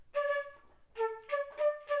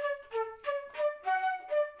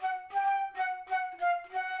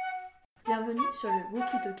Bienvenue sur le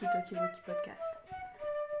Woki Toki Toki Woki Podcast.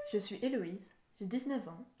 Je suis Héloïse, j'ai 19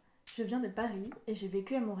 ans, je viens de Paris et j'ai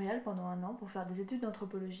vécu à Montréal pendant un an pour faire des études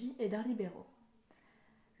d'anthropologie et d'arts libéraux.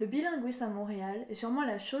 Le bilinguisme à Montréal est sûrement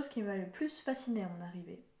la chose qui m'a le plus fascinée à mon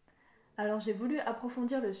arrivée. Alors j'ai voulu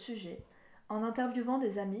approfondir le sujet en interviewant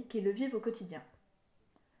des amis qui le vivent au quotidien.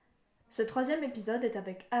 Ce troisième épisode est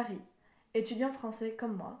avec Harry, étudiant français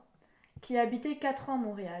comme moi, qui a habité 4 ans à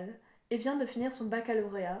Montréal et vient de finir son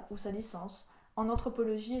baccalauréat ou sa licence en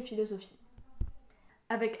anthropologie et philosophie.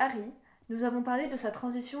 Avec Harry, nous avons parlé de sa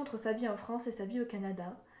transition entre sa vie en France et sa vie au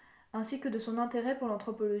Canada, ainsi que de son intérêt pour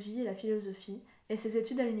l'anthropologie et la philosophie et ses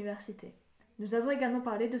études à l'université. Nous avons également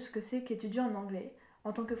parlé de ce que c'est qu'étudier en anglais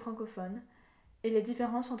en tant que francophone et les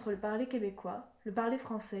différences entre le parler québécois, le parler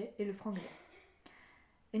français et le franglais.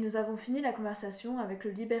 Et nous avons fini la conversation avec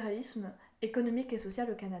le libéralisme économique et social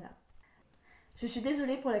au Canada. Je suis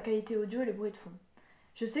désolée pour la qualité audio et le bruit de fond.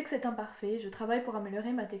 Je sais que c'est imparfait, je travaille pour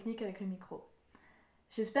améliorer ma technique avec le micro.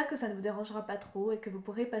 J'espère que ça ne vous dérangera pas trop et que vous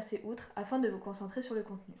pourrez passer outre afin de vous concentrer sur le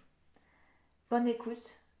contenu. Bonne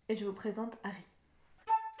écoute et je vous présente Harry.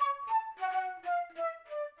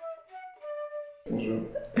 Bonjour.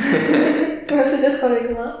 Merci d'être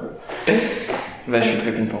avec moi. Je suis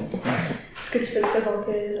très content. Est-ce que tu peux te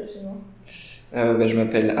présenter rapidement ? Je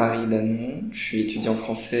m'appelle Harry Danon, je suis étudiant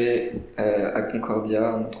français à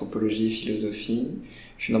Concordia en anthropologie et philosophie.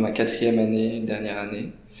 Je suis dans ma 4e année, dernière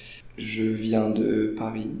année. Je viens de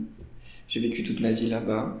Paris. J'ai vécu toute ma vie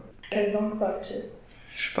là-bas. Quelle langue parles-tu ?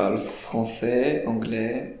 Je parle français,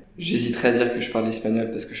 anglais. J'hésiterais à dire que je parle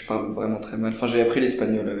espagnol parce que je parle vraiment très mal. Enfin, j'ai appris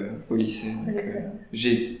l'espagnol au lycée. Donc,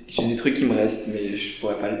 j'ai des trucs qui me restent, mais je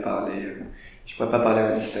pourrais pas le parler. Je pourrais pas parler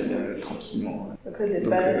en espagnol tranquillement. Donc c'est des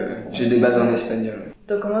bases. J'ai des bases en espagnol.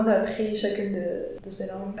 Donc comment t'as appris chacune de ces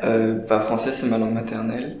langues ? Français, c'est ma langue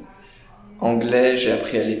maternelle. Anglais, j'ai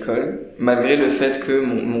appris à l'école. Malgré le fait que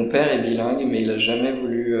mon père est bilingue, mais il a jamais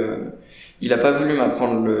voulu... il a pas voulu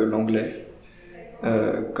m'apprendre l'anglais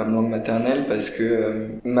comme langue maternelle parce que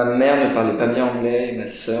ma mère ne parlait pas bien anglais et ma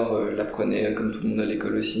sœur l'apprenait comme tout le monde à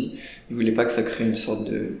l'école aussi. Il voulait pas que ça crée une sorte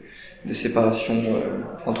de séparation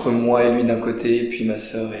entre moi et lui d'un côté et puis ma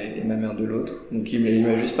sœur et ma mère de l'autre. Donc il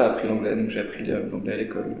m'a juste pas appris l'anglais, donc j'ai appris l'anglais à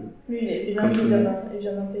l'école. Lui, il vient d'un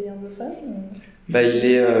pays anglophone il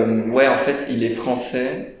est en fait il est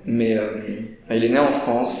français, mais il est né en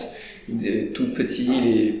France. Il est tout petit,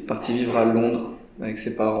 il est parti vivre à Londres avec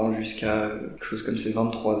ses parents jusqu'à quelque chose comme ses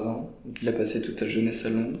 23 ans. Donc il a passé toute sa jeunesse à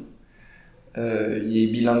Londres. Il est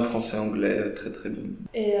bilingue français-anglais, très très bien.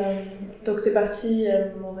 Et donc t'es parti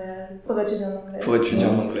à Montréal pour étudier en anglais ? Pour étudier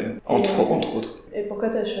en anglais, entre autres. Et pourquoi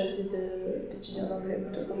t'as choisi d'étudier en anglais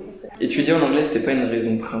plutôt qu'en français ? Étudier en anglais, c'était pas une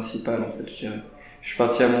raison principale en fait, je dirais. Je suis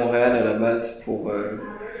parti à Montréal à la base pour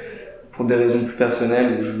des raisons plus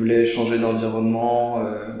personnelles où je voulais changer d'environnement,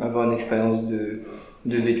 avoir une expérience de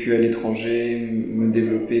vécu à l'étranger, me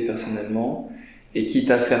développer personnellement. Et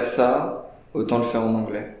quitte à faire ça, autant le faire en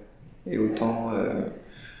anglais. Et autant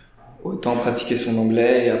pratiquer son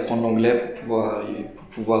anglais et apprendre l'anglais pour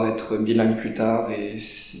pouvoir être bilingue plus tard. Et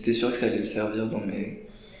c'était sûr que ça allait me servir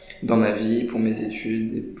dans ma vie, pour mes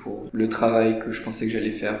études et pour le travail que je pensais que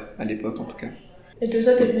j'allais faire à l'époque en tout cas. Et tout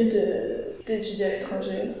ça t'es venu d'étudier à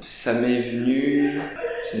l'étranger ? Ça m'est venu...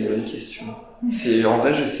 C'est une bonne question. En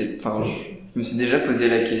vrai, je me suis déjà posé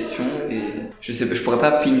la question et je pourrais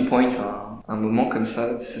pas pinpoint un moment comme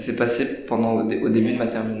ça. Ça s'est passé au début de ma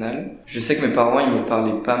terminale. Je sais que mes parents, ils me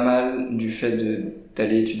parlaient pas mal du fait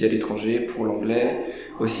d'aller étudier à l'étranger pour l'anglais.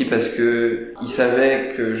 Aussi parce que ils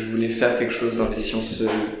savaient que je voulais faire quelque chose dans les sciences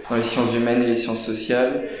humaines et les sciences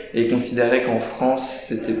sociales et ils considéraient qu'en France,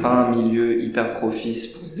 c'était pas un milieu hyper propice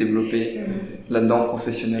pour se développer là-dedans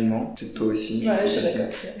professionnellement. Peut-être toi aussi. Ouais, je suis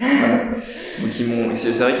d'accord. Voilà. Donc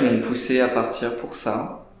c'est vrai qu'ils m'ont poussé à partir pour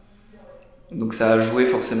ça. Donc ça a joué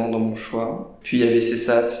forcément dans mon choix. Puis il y avait ces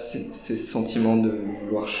sentiments de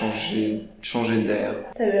vouloir changer d'air.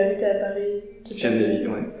 T'avais habité à Paris ? J'avais,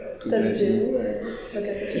 ouais. Toute ma vie.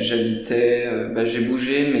 J'ai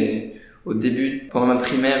bougé, mais pendant ma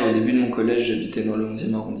primaire, au début de mon collège, j'habitais dans le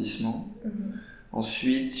 11e arrondissement.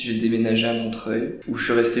 Ensuite, j'ai déménagé à Montreuil, où je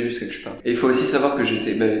suis resté jusqu'à que je parte. Et il faut aussi savoir que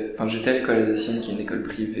j'étais à l'école alsacienne, qui est une école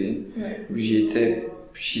privée, où j'y étais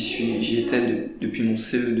depuis mon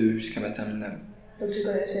CE2 jusqu'à ma terminale. Donc tu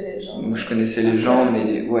connaissais les gens ? Donc je connaissais les gens,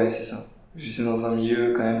 mais ouais, c'est ça. J'étais dans un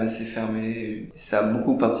milieu quand même assez fermé et ça a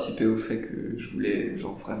beaucoup participé au fait que je voulais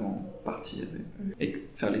vraiment partir et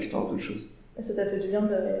faire l'expérience d'autres choses. Et ça t'a fait du bien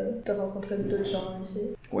de rencontrer d'autres gens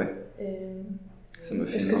ici ? Ouais. Ça me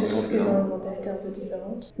fait Est-ce que tu trouves énormément qu'ils bien. ont une mentalité un peu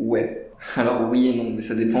différente? Ouais. Alors oui et non, mais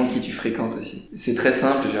ça dépend qui tu fréquentes aussi. C'est très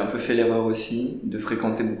simple, j'ai un peu fait l'erreur aussi de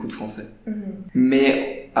fréquenter beaucoup de Français.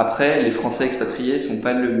 Mais après, les Français expatriés sont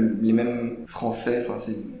pas les mêmes Français, enfin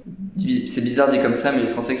c'est bizarre dit comme ça, mais les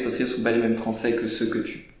Français expatriés sont pas les mêmes Français que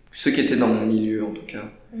ceux qui étaient dans mon milieu en tout cas.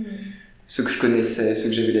 Ceux que je connaissais, ceux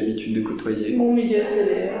que j'avais l'habitude de côtoyer. Mon milieu,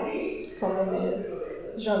 c'est mon milieu.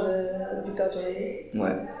 Je viens de Victor-Duruy.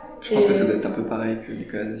 Ouais. Je pense que ça doit être un peu pareil que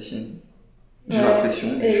l'école alsacienne. J'ai l'impression.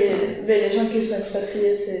 Et les gens qui sont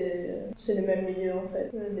expatriés, c'est le même milieu en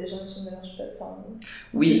fait. Les gens qui se mélangent pas. Enfin,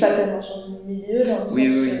 oui. J'ai pas tellement changé de milieu dans le sens.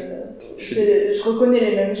 Oui. Je reconnais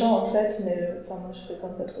les mêmes gens en fait, mais moi je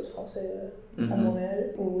fréquente pas trop de Français à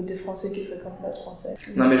Montréal, ou des Français qui fréquentent pas de Français.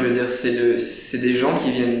 Non mais je veux dire, c'est des gens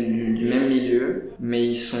qui viennent du même milieu, mais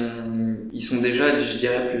ils sont déjà, je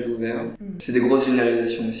dirais, plus ouverts. C'est des grosses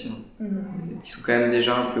généralisations aussi. Hein. Ils sont quand même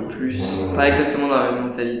déjà un peu plus, pas exactement dans la même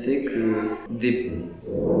mentalité que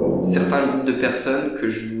certains groupes de personnes que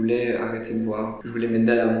je voulais arrêter de voir, que je voulais mettre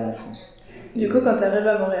derrière moi en France. Du coup, quand t'arrives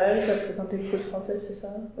à Montréal, t'as fréquenté beaucoup de Français, c'est ça,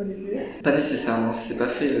 au début? Pas nécessairement, c'est pas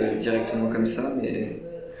fait directement comme ça, mais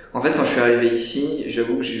en fait, quand je suis arrivé ici,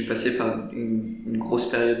 j'avoue que j'ai passé par une grosse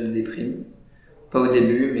période de déprime. Pas au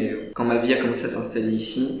début, mais quand ma vie a commencé à s'installer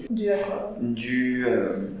ici. Dû à quoi? Dû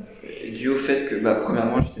au fait que,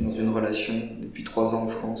 premièrement, j'étais dans une relation depuis 3 ans en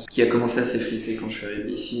France, qui a commencé à s'effriter quand je suis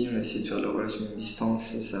arrivé ici. On a essayé de faire de la relation à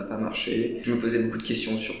distance, ça n'a pas marché. Je me posais beaucoup de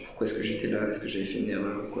questions sur pourquoi est-ce que j'étais là, est-ce que j'avais fait une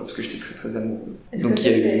erreur ou quoi, parce que j'étais très très amoureux. Est-ce que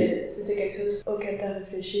c'était quelque chose auquel tu as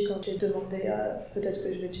réfléchi quand tu t'es demandé peut-être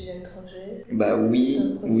que je vais étudier à l'étranger? Oui.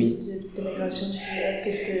 Dans le processus d'immigration, tu te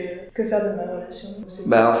dis que faire de ma relation?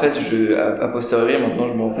 En fait, à posteriori, maintenant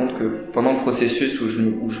je me rends compte que pendant le processus où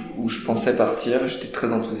je pensais partir, j'étais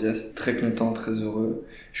très enthousiaste, très content, très heureux.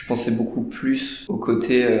 Je pensais beaucoup plus au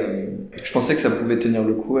côté... je pensais que ça pouvait tenir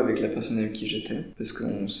le coup avec la personne avec qui j'étais, parce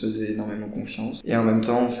qu'on se faisait énormément confiance. Et en même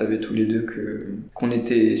temps, on savait tous les deux qu'on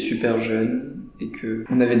était super jeunes, et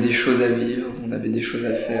qu'on avait des choses à vivre, on avait des choses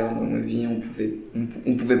à faire dans nos vies,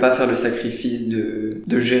 on pouvait pas faire le sacrifice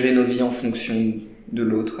de gérer nos vies en fonction de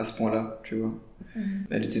l'autre à ce point-là, tu vois.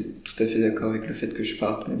 Elle était tout à fait d'accord avec le fait que je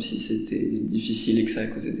parte, même si c'était difficile et que ça a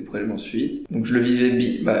causé des problèmes ensuite. Donc je le vivais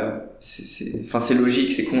c'est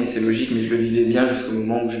logique, c'est con et c'est logique, mais je le vivais bien jusqu'au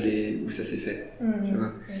moment où ça s'est fait. Tu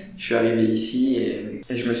vois. Je suis arrivé ici et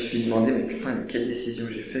je me suis demandé, mais putain, quelle décision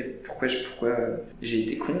j'ai fait, pourquoi j'ai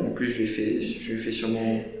été con. En plus, je lui ai fait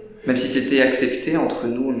sûrement, même si c'était accepté entre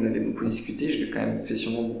nous, on en avait beaucoup discuté, je lui ai quand même fait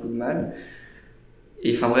sûrement beaucoup de mal.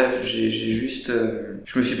 Et enfin bref,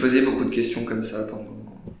 je me suis posé beaucoup de questions comme ça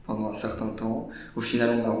pendant un certain temps. Au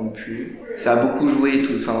final, on a rompu. Ça a beaucoup joué,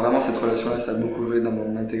 vraiment cette relation-là, ça a beaucoup joué dans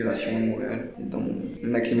mon intégration à Montréal, et dans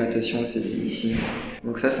mon acclimatation à cette vie ici.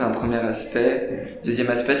 Donc ça, c'est un premier aspect. Deuxième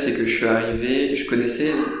aspect, c'est que je suis arrivé, je connaissais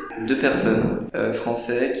 2 personnes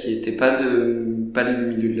français qui étaient pas du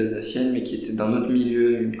milieu de l'Alsacienne, mais qui étaient d'un autre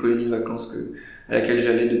milieu, une colonie de vacances à laquelle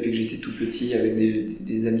j'allais depuis que j'étais tout petit, avec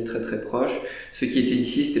des amis très très proches. Ceux qui étaient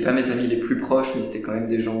ici, c'était pas mes amis les plus proches, mais c'était quand même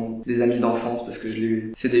des amis d'enfance, parce que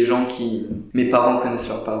c'est des gens mes parents connaissent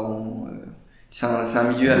leurs parents. C'est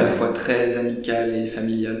un milieu à la fois très amical et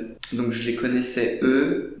familial. Donc je les connaissais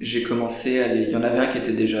eux, j'ai commencé à il y en avait un qui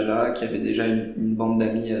était déjà là, qui avait déjà une bande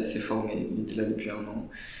d'amis assez formée, il était là depuis 1 an,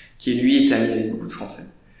 qui lui était ami avec beaucoup de Français.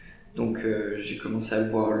 Donc j'ai commencé à le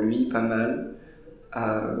voir lui pas mal,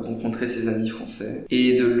 à rencontrer ses amis français.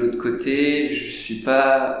 Et de l'autre côté, je suis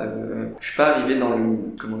pas arrivé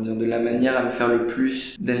de la manière à me faire le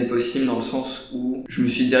plus d'amis possible, dans le sens où je me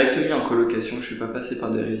suis direct mis en colocation, je suis pas passé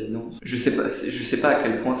par des résidences. Je sais pas à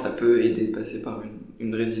quel point ça peut aider de passer par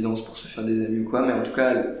une résidence pour se faire des amis ou quoi, mais en tout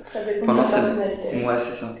cas, ça dépend de ta personnalité. Ouais,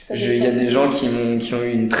 c'est ça. Il y a des gens qui ont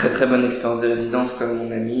eu une très très bonne expérience de résidence, comme mon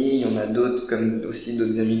ami. Il y en a d'autres, comme aussi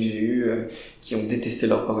d'autres amis que j'ai eus, qui ont détesté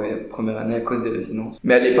leur première année à cause des résidences.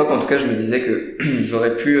 Mais à l'époque, en tout cas, je me disais que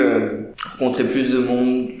j'aurais pu rencontrer plus de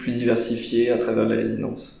monde, plus diversifié à travers les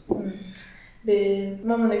résidences. Mais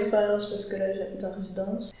moi, mon expérience, parce que là j'habite en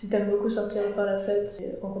résidence, si t'aimes beaucoup sortir faire la fête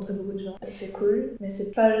et rencontrer beaucoup de gens, c'est cool, mais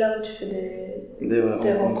c'est pas là où tu fais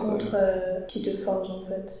des rencontres qui te forgent en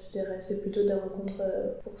fait, je dirais. C'est plutôt des rencontres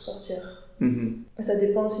pour sortir. Ça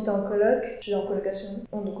dépend si t'es en coloc, je suis en colocation,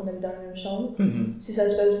 donc on habite dans la même chambre. Si ça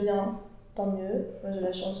se passe bien, tant mieux. Moi j'ai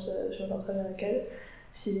la chance, je m'entends très bien avec elle.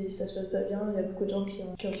 Si ça se passe pas bien, il y a beaucoup de gens qui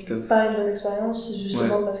ont pas une bonne expérience,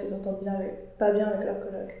 justement parce qu'ils s'entendent pas bien avec leur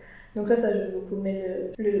coloc. Donc ça joue beaucoup, mais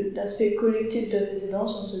l'aspect collectif de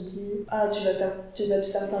résidence, on se dit tu vas te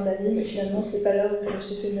faire plein d'amis, mais finalement c'est pas là où je me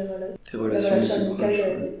suis fait mes relations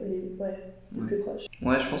amicales. plus proches.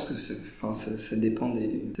 Ouais, je pense que ça dépend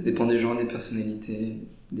des gens, des personnalités,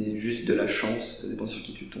 juste de la chance, ça dépend sur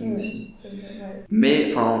qui tu tombes aussi.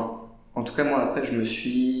 Mais en tout cas moi après je me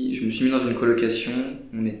suis mis dans une colocation,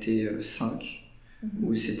 on était 5,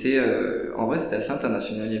 où c'était, en vrai c'était assez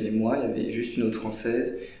international, il y avait moi, il y avait juste une autre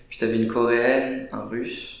française, puis t'avais une coréenne, un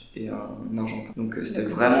russe et un argentin. Donc c'était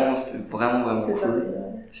vraiment cool.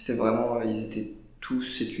 C'était vraiment, ils étaient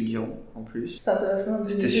tous étudiants en plus. C'était intéressant.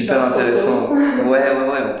 C'était super intéressant. Ouais,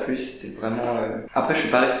 en plus c'était vraiment... Après je suis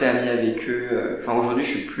pas resté ami avec eux, aujourd'hui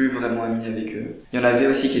je suis plus vraiment ami avec eux. Il y en avait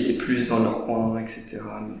aussi qui étaient plus dans leur coin, etc.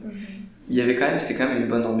 Mais il y avait c'était quand même une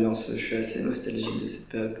bonne ambiance. Je suis assez nostalgique de cette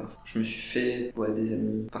période. Je me suis fait des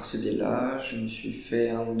amis par ce biais-là. Je me suis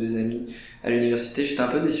fait 1 ou 2 amis à l'université. J'étais un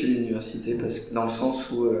peu déçu de l'université parce que dans le sens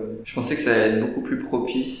où je pensais que ça allait être beaucoup plus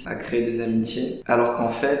propice à créer des amitiés. Alors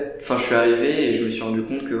qu'en fait, je suis arrivé et je me suis rendu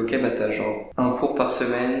compte que t'as genre un cours par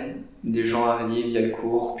semaine, des gens arrivent, il y a le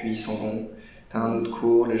cours, puis ils s'en vont. T'as un autre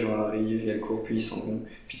cours, les gens arrivent, il y a le cours, puis ils s'en vont.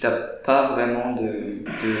 Puis t'as pas vraiment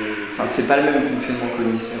c'est pas le même fonctionnement qu'au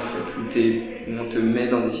lycée en fait, où on te met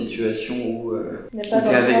dans des situations où t'es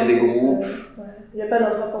avec des groupes. Il n'y a pas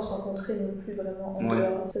d'endroit pour se rencontrer non plus vraiment en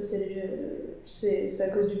dehors. Ça c'est à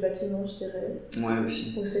cause du bâtiment, je dirais. Ouais,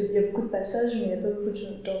 aussi. Il y a beaucoup de passages, mais il n'y a pas beaucoup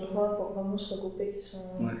d'endroits pour vraiment se regrouper qui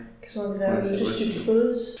sont agréables. Juste tu te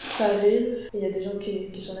poses, t'arrives, et il y a des gens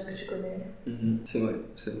qui sont là que tu connais. C'est vrai.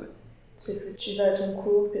 Tu vas à ton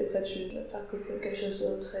cours, puis après tu vas faire quelque chose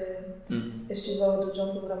d'autre, et si tu vas voir d'autres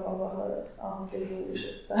gens, il faut vraiment avoir un rendez-vous,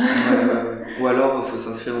 je sais pas. Ou alors il faut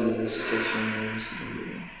s'inscrire dans des associations.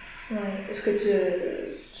 Est-ce que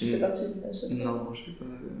tu fais partie d'une association? Non,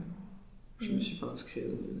 je me suis pas inscrit dans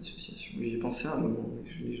une association. J'y ai pensé à un moment, mais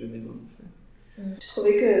je ne l'ai jamais vraiment fait. Tu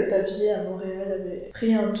trouvais que ta vie à Montréal avait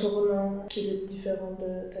pris un tournant qui était différent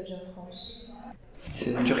de ta vie en France?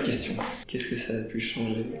 C'est une dure question. Qu'est-ce que ça a pu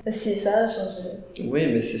changer? Si, ça a changé.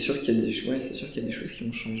 Oui, mais c'est sûr qu'il y a des choses qui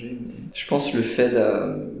ont changé. Mais je pense le fait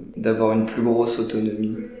d'avoir une plus grosse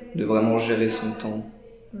autonomie, de vraiment gérer son temps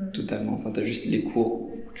totalement. T'as juste les cours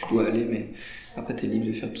où tu dois aller, mais après t'es libre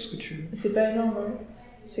de faire tout ce que tu veux. C'est pas énorme, hein?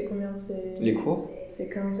 C'est combien Les cours?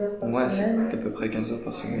 C'est 15 heures par semaine. semaine. Ouais, c'est à peu près 15 heures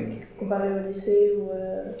par semaine. Comparé au lycée ou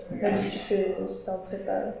même si t'es en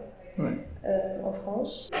prépa. En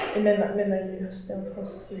France, et même à l'université en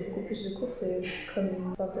France, c'est beaucoup plus de cours, c'est comme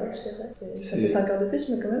 20 heures, je dirais. Ça fait 5 heures de plus,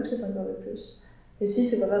 mais quand même c'est 5 heures de plus. Et si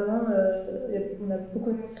c'est vraiment, on a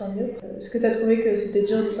beaucoup de temps libre. Est-ce que tu as trouvé que c'était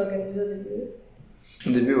dur de s'organiser au début?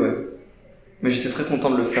 Au début, ouais. Mais j'étais très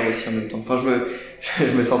content de le faire aussi en même temps.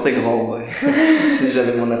 Je me sentais grand, en vrai.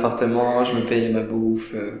 J'avais mon appartement, je me payais ma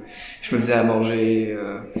bouffe, je me faisais à manger,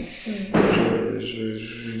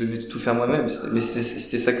 je devais tout faire moi-même. Mais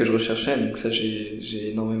c'était ça que je recherchais, donc ça,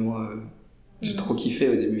 j'ai énormément... J'ai trop kiffé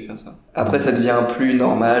au début faire ça. Après, ça devient plus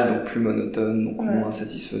normal, donc plus monotone, donc moins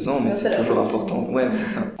satisfaisant, mais c'est toujours important. Ouais,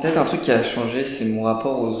 c'est ça. Peut-être un truc qui a changé, c'est mon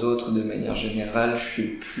rapport aux autres de manière générale. Je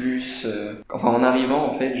suis plus... en arrivant,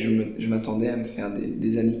 en fait, je m'attendais à me faire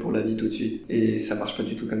des amis pour la vie tout de suite. Et ça marche pas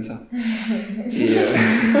du tout comme ça. Et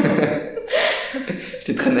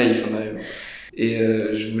j'étais très naïf en arrivant. Et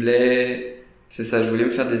je voulais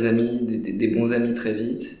me faire des amis, des bons amis très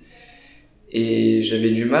vite. Et j'avais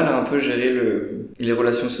du mal à un peu gérer les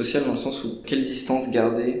relations sociales dans le sens où quelle distance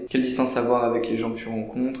garder, quelle distance avoir avec les gens que tu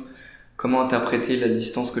rencontres, comment interpréter la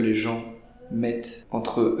distance que les gens mettent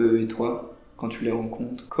entre eux et toi quand tu les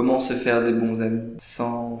rencontres, comment se faire des bons amis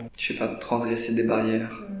sans, transgresser des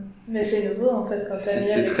barrières. Mais c'est nouveau en fait quand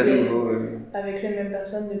t'es ami avec les mêmes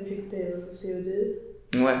personnes depuis que t'es au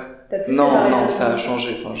CE2. Ouais. Non, ça a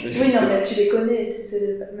changé. Oui, non, mais tu les connais,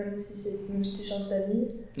 même si tu changes d'amis,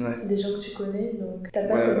 c'est des gens que tu connais, donc t'as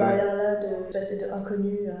pas cette barrière-là de passer de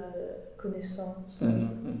inconnu à connaissance.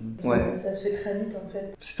 Ça se fait très vite en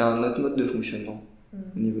fait. C'était un autre mode de fonctionnement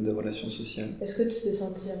au niveau des relations sociales. Est-ce que tu t'es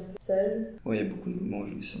senti un peu seule? Ouais, il y a beaucoup de moments où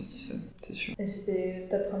je me suis senti seule, c'est sûr. Et c'était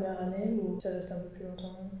ta première année ou ça restait un peu plus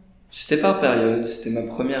longtemps? C'était par période, c'était ma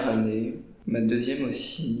première année. Ma deuxième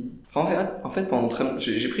aussi. En fait, pendant très longtemps,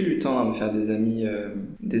 j'ai pris du temps à me faire des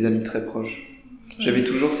amis très proches. J'avais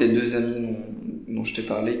toujours ces 2 amis dont je t'ai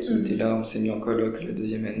parlé qui étaient là, on s'est mis en coloc la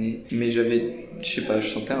deuxième année. Mais je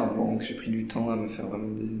sentais un manque, j'ai pris du temps à me faire vraiment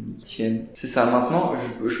des amis qui tiennent. C'est ça, maintenant,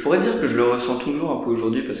 je pourrais dire que je le ressens toujours un peu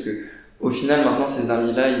aujourd'hui parce que au final, maintenant, ces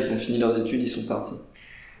amis-là, ils ont fini leurs études, ils sont partis.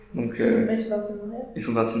 Donc, ils sont partis de Montréal? Ils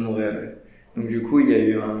sont partis de Montréal, ouais. Donc du coup, il y a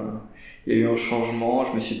eu un changement,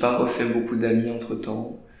 je me suis pas refait beaucoup d'amis entre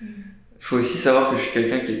temps. Faut aussi savoir que je suis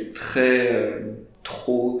quelqu'un qui est très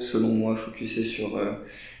trop, selon moi, focusé sur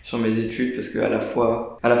mes études parce que à la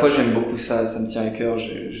fois j'aime beaucoup ça me tient à cœur.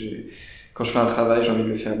 quand je fais un travail, j'ai envie de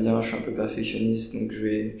le faire bien, je suis un peu perfectionniste, donc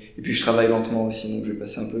et puis je travaille lentement aussi, donc je vais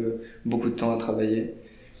passer beaucoup de temps à travailler.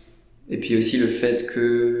 Et puis aussi le fait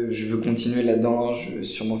que je veux continuer là-dedans, je veux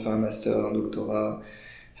sûrement faire un master, un doctorat,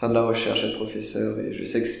 faire de la recherche, être professeur, et je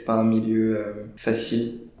sais que c'est pas un milieu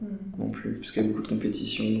facile non plus, parce qu'il y a beaucoup de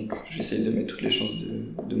compétition, donc j'essaye de mettre toutes les chances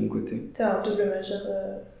de mon côté. T'as un double majeur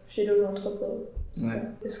philo ou anthropo, c'est Ouais.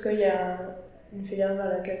 ça? Est-ce qu'il y a une filière vers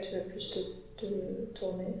laquelle tu veux plus te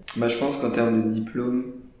tourner? Bah, je pense qu'en termes de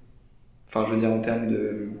diplôme, enfin je veux dire en termes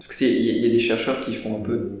de... Parce que il y a des chercheurs qui font un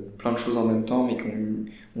peu plein de choses en même temps, mais qui ont,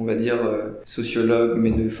 on va dire, sociologue,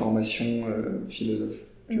 mais de formation philosophe,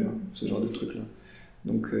 tu vois, ce genre de trucs-là.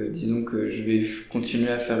 Donc disons que je vais continuer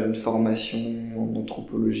à faire une formation en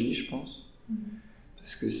anthropologie, je pense.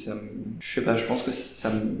 Parce que je sais pas, je pense que ça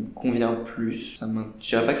me convient plus. Je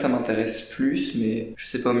dirais pas que ça m'intéresse plus, mais je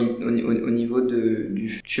sais pas, au niveau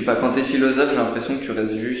je sais pas, quand t'es philosophe, j'ai l'impression que tu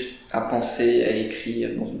restes juste à penser, à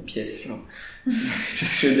écrire dans une pièce, genre. Tu vois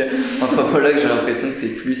ce que je veux dire? Anthropologue, j'ai l'impression que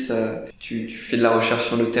t'es plus tu fais de la recherche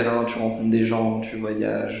sur le terrain, tu rencontres des gens, tu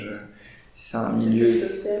voyages. C'est un milieu. C'est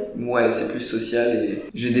plus social. Ouais, c'est plus social et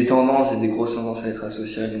j'ai des tendances et des grosses tendances à être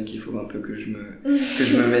asocial, donc il faut un peu que je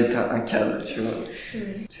me mette un cadre, tu vois.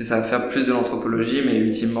 C'est ça, faire plus de l'anthropologie, mais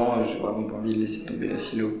ultimement, j'ai vraiment pas envie de laisser tomber la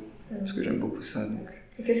philo, parce que j'aime beaucoup ça. Donc.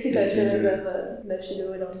 Et qu'est-ce qui t'a attiré vers la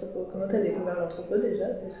philo et l'anthropo? Comment t'as découvert l'anthropo déjà?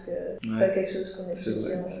 Parce que c'est pas quelque chose qu'on étudie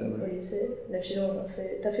au lycée. La philo, on en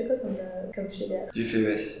fait. T'as fait quoi comme filière? J'ai fait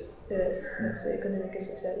ES. ES, donc c'est économique et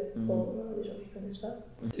social, pour les gens qui connaissent pas.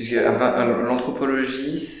 Enfin,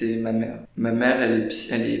 l'anthropologie, c'est ma mère. Ma mère, elle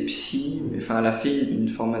est psy, enfin, elle a fait une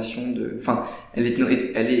formation de... Enfin, elle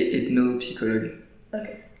est ethnopsychologue.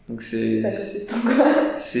 Ok. Donc ça consiste en quoi?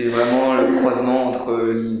 C'est vraiment le croisement entre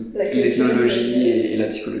l'ethnologie et la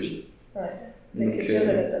psychologie. Ouais, la culture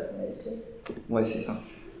et la personnalité. Ouais, c'est ça.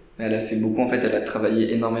 Elle a fait beaucoup, en fait, elle a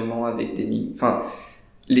travaillé énormément avec Enfin,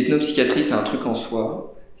 l'ethnopsychiatrie, c'est un truc en soi.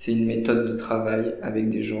 C'est une méthode de travail avec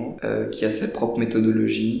des gens qui a sa propre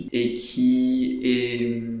méthodologie et qui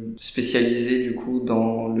est spécialisée du coup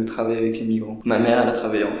dans le travail avec les migrants. Ma mère, elle a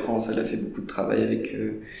travaillé en France, elle a fait beaucoup de travail avec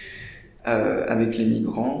les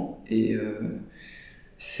migrants et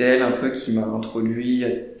c'est elle un peu qui m'a introduit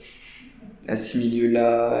à ce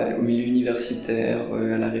milieu-là, au milieu universitaire,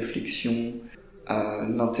 à la réflexion, à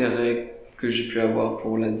l'intérêt que j'ai pu avoir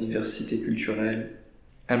pour la diversité culturelle.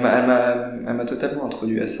 Elle m'a totalement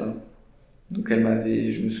introduit à ça. Donc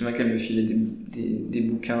je me souviens qu'elle me filait des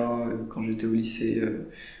bouquins quand j'étais au lycée,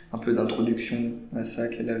 un peu d'introduction à ça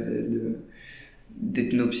qu'elle avait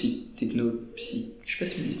je sais pas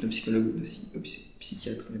si on dit ethnopsychologue ou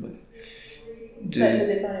psychiatre, mais bref. Ça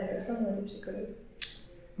dépend des médecins ou des psychologues.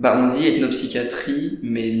 Bah, on dit ethnopsychiatrie,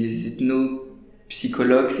 mais les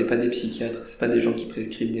ethnopsychologues, c'est pas des psychiatres, c'est pas des gens qui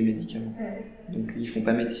prescrivent des médicaments. Ouais. Donc ils font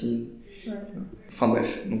pas médecine. Ouais. Enfin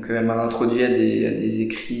bref, donc elle m'a introduit à des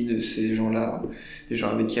écrits de ces gens-là, des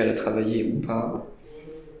gens avec qui elle a travaillé ou pas.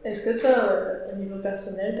 Est-ce que toi, au niveau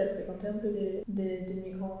personnel, t'as fréquenté un peu des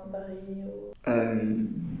migrants à Paris ou...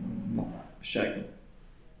 Non, je dirais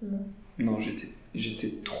que non. Non,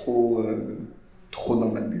 j'étais trop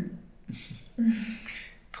dans ma bulle.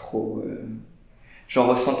 Trop... J'en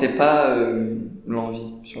ressentais pas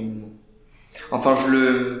l'envie sur le moment. Enfin,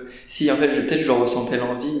 si, en fait, peut-être je ressentais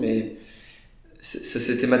l'envie, mais ça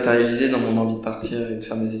s'était matérialisé dans mon envie de partir et de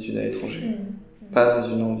faire mes études à l'étranger. Pas dans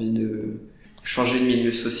une envie de changer de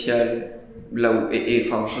milieu social, là où...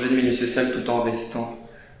 Enfin, changer de milieu social tout en restant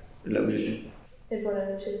là où j'étais. Et pour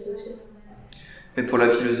la philosophie? Et pour la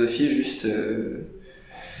philosophie, juste...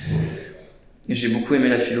 j'ai beaucoup aimé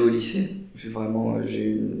la philo au lycée. J'ai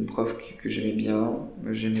eu une prof que j'aimais bien.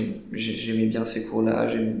 J'aimais bien ces cours-là,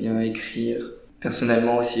 j'aimais bien écrire.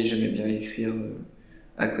 Personnellement aussi, j'aimais bien écrire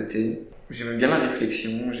à côté. J'aimais bien la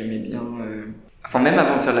réflexion, j'aimais bien... Enfin, même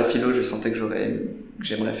avant de faire de la philo, je sentais que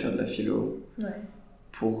j'aimerais faire de la philo. Ouais.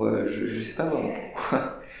 Pour... je sais pas vraiment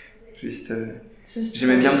pourquoi. Juste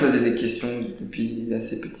j'aimais bien me poser des questions. Depuis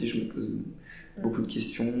assez petit, je me pose beaucoup de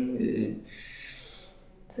questions. Et...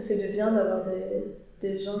 Ça fait du bien d'avoir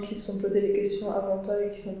des gens qui se sont posés des questions avant toi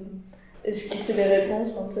et qui ont esquissé des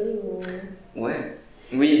réponses un peu ou... Ouais.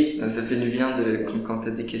 Oui, ça fait du bien quand tu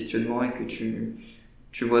as des questionnements et que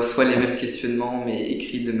tu vois soit les mêmes questionnements mais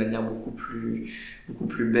écrits de manière beaucoup plus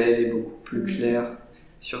belle et beaucoup plus claire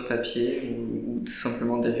sur papier ou tout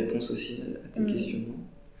simplement des réponses aussi à tes questionnements.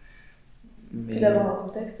 Mais... Puis d'avoir un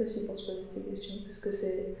contexte aussi pour se poser ces questions parce que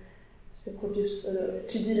c'est produit,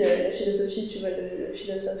 tu dis la philosophie, tu vois le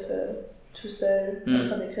philosophe tout seul en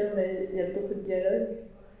train d'écrire, mais il y a beaucoup de dialogue.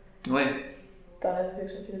 Ouais. Dans la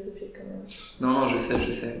réflexion philosophique quand même. Non, je sais.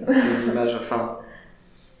 C'est une image, enfin...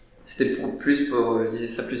 C'était je disais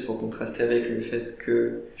ça plus pour contraster avec le fait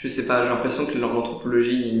que, je sais pas, j'ai l'impression que dans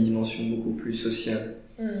l'anthropologie, il y a une dimension beaucoup plus sociale.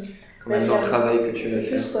 Quand même dans le travail que tu vas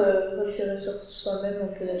faire. C'est plus retirer sur soi-même un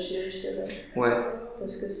peu la philo, je dirais. Ouais.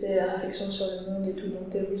 Parce que c'est la réflexion sur le monde et tout, donc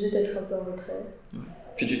t'es obligé d'être un peu en retrait. Ouais.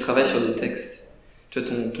 Puis tu travailles sur des textes. Tu vois,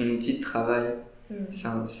 ton outil de travail, c'est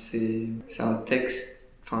un texte,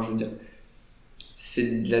 enfin je veux dire,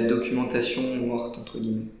 c'est de la documentation morte, entre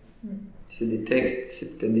guillemets. C'est des textes,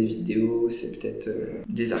 c'est peut-être des vidéos, c'est peut-être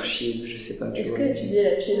des archives, je sais pas. Est-ce que tu dis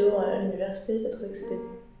la philo à l'université, t'as trouvé que c'était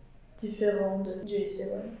différent du lycée,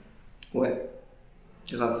 Ouais,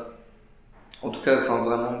 grave. En tout cas, enfin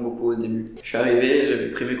vraiment beaucoup au début. Je suis arrivé,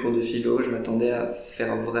 j'avais pris mes cours de philo, je m'attendais à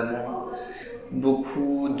faire vraiment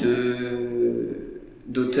beaucoup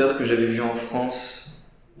d'auteurs que j'avais vus en France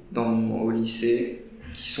au lycée,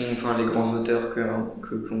 qui sont enfin les grands auteurs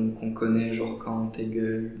qu'on connaît, genre Kant,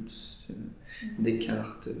 Hegel,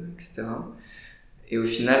 Descartes, etc. Et au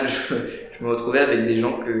final, je me retrouvais avec des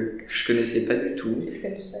gens que je connaissais pas du tout.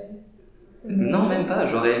 Non, même pas,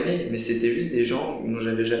 j'aurais aimé, mais c'était juste des gens dont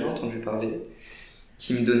j'avais jamais entendu parler,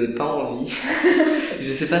 qui me donnaient pas envie.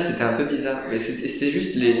 Je sais pas, c'était un peu bizarre, mais c'était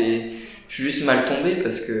juste je suis juste mal tombé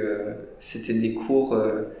parce que c'était des cours,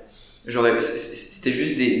 c'était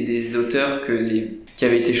juste des auteurs qui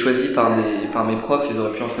avaient été choisis par mes profs, ils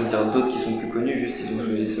auraient pu en choisir d'autres qui sont plus connus, juste ils ont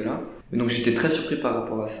choisi ceux-là. Donc j'étais très surpris par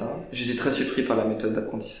rapport à ça, j'étais très surpris par la méthode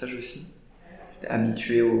d'apprentissage aussi.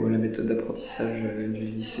 Habitué à la méthode d'apprentissage du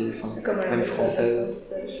lycée, enfin même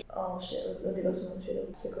française. Au département de philo,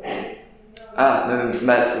 c'est comment?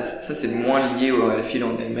 Ça c'est moins lié à la philo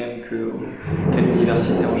en elle-même qu'à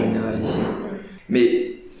l'université en général ici.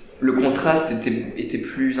 Mais le contraste était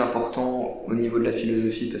plus important au niveau de la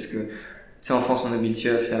philosophie parce que tu sais en France on est habitué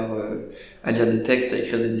à lire des textes, à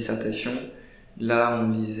écrire des dissertations. Là on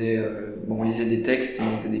lisait des textes et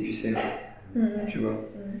on faisait des QCM, tu vois.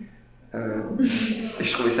 Et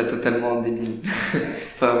je trouvais ça totalement débile.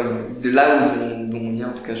 Enfin, de là d'où on vient,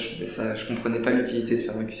 en tout cas, je comprenais pas l'utilité de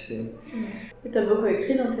faire un QCM. Et t'as beaucoup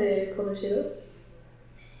écrit dans tes cours de philo?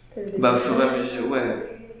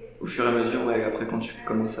 Au fur et à mesure, après quand tu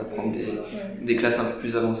commences à prendre des classes un peu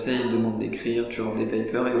plus avancées, ils te demandent d'écrire, tu rends des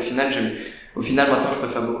papers, et au final maintenant je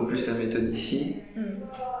préfère beaucoup plus la méthode ici,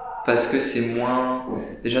 parce que c'est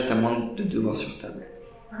déjà t'as moins de devoirs sur table.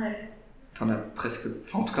 Ouais. T'en as presque,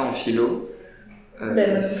 en tout cas en philo. Moi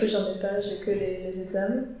non plus j'en ai pas, j'ai que les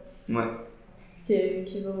examens. Ouais.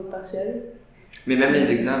 Qui vont au partiel. Mais même les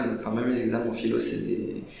examens en philo,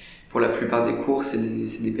 pour la plupart des cours, c'est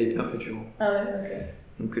des papers que tu rends. Ah ouais, ok.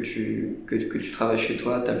 Donc que tu travailles chez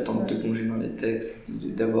toi, t'as le temps de te plonger dans les textes,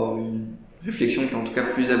 d'avoir une réflexion qui est en tout cas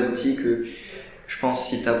plus aboutie que, je pense,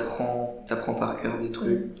 si t'apprends par cœur des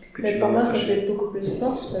trucs. Mais pour moi ça fait beaucoup plus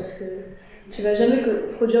sens parce que tu vas jamais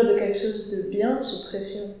produire de quelque chose de bien sous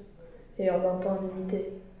pression et en un temps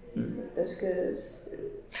limité. Parce que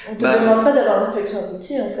on te demande pas d'avoir une réflexion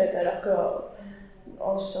aboutie en fait, alors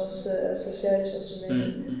qu'en sciences sociales, sciences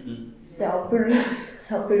humaines, c'est un peu le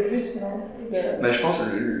but, non? Je pense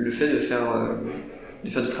que le fait de faire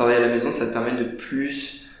du travail à la maison, ça te permet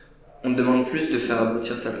on te demande plus de faire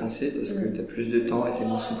aboutir ta pensée parce que t'as plus de temps et t'es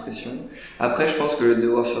moins sous pression. Après, je pense que le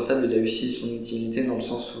devoir sur table, il a aussi son utilité dans le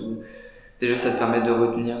sens où déjà, ça te permet de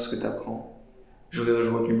retenir ce que tu apprends. J'aurais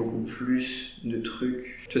retenu beaucoup plus de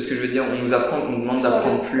trucs. Tu vois ce que je veux dire? On nous demande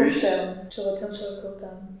d'apprendre plus. Sur le court terme. Tu retiens sur le court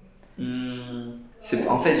terme.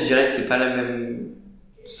 En fait, je dirais que c'est pas la même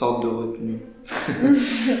sorte de retenue.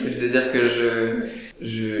 C'est-à-dire que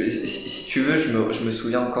si tu veux, je me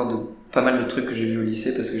souviens encore de pas mal de trucs que j'ai vus au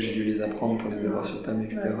lycée parce que j'ai dû les apprendre pour les devoirs sur table,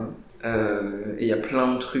 etc. Et il y a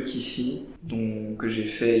plein de trucs ici que j'ai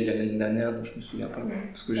fait il y a l'année dernière dont je me souviens pas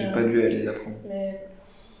parce que j'ai pas dû les apprendre. Mais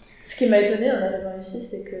ce qui m'a étonnée en arrivant ici,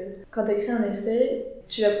 c'est que quand tu écris un essai,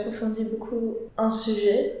 tu approfondis beaucoup un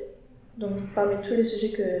sujet. Donc parmi tous les sujets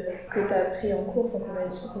que tu as appris en cours,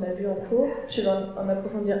 qu'on a vu en cours, tu vas en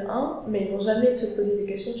approfondir un, mais ils vont jamais te poser des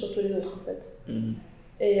questions sur tous les autres en fait.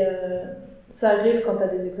 Et ça arrive quand tu as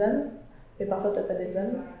des examens, mais parfois tu n'as pas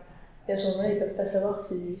d'examen. Et à ce moment-là, ils peuvent pas savoir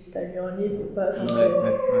si tu as lu un livre ou pas.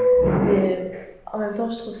 Et en même temps,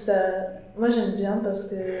 je trouve ça... Moi, j'aime bien parce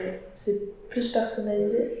que c'est plus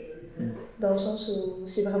personnalisé. Dans le sens où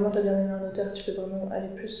si vraiment tu as bien aimé un auteur, tu peux vraiment aller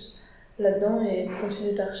plus là-dedans et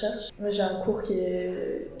continuer ta recherche. Moi, j'ai un cours qui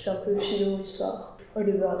est un peu philo-histoire,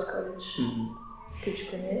 Oliver Hart's College, que tu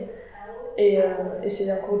connais. Et c'est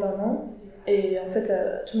un cours d'1 an. Et en fait,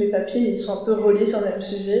 tous mes papiers, ils sont un peu reliés sur le même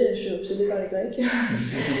sujet. Je suis obsédée par les Grecs.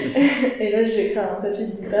 Et là, je vais écrire un papier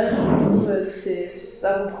de 10 pages.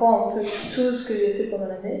 Ça reprend un peu tout ce que j'ai fait pendant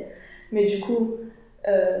l'année. Mais du coup,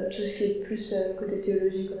 Tout ce qui est plus côté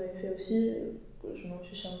théologie qu'on avait fait aussi, je m'en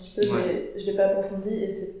fiche un petit peu, Ouais. mais je l'ai pas approfondi et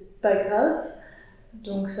c'est pas grave.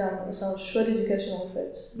 Donc c'est un choix d'éducation en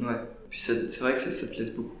fait. Ouais. Puis c'est vrai que ça te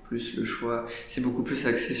laisse beaucoup plus le choix. C'est beaucoup plus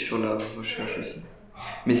axé sur la recherche aussi.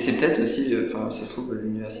 Mais c'est peut-être aussi, enfin, ça se trouve,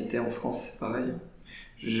 l'université en France, c'est pareil.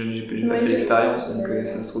 J'ai pas fait l'expérience, donc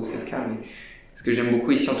ça se trouve, c'est le cas. Mais ce que j'aime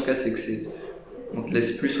beaucoup ici, en tout cas, c'est que on te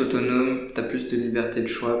laisse plus autonome, t'as plus de liberté de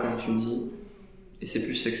choix, comme tu dis, et c'est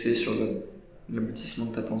plus axé sur l'aboutissement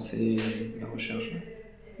de ta pensée, la recherche.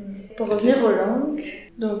 Pour revenir aux langues,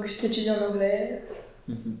 donc tu étudies en anglais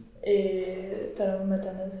Mhm. et ta langue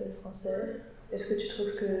maternelle c'est le français. Est-ce que tu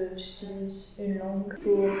trouves que tu utilises une langue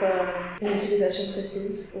pour une utilisation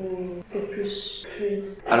précise ou c'est plus fluide?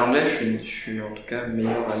 À l'anglais, je suis en tout cas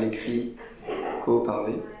meilleur à l'écrit qu'au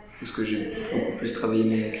parler, parce que j'ai beaucoup plus travaillé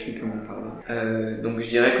mon écrit que mon parler. Donc je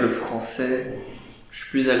dirais que le français, je suis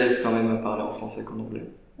plus à l'aise quand même à parler en français qu'en anglais.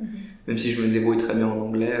 Même si je me débrouille très bien en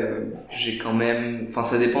anglais, j'ai quand même... Enfin,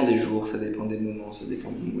 ça dépend des jours, ça dépend des moments, ça dépend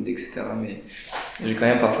du mood, etc. Mais j'ai quand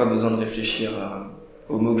même parfois besoin de réfléchir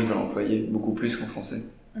aux mots que je vais employer, beaucoup plus qu'en français.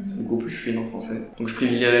 Beaucoup plus fluide en français. Donc je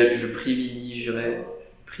privilégierais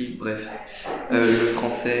le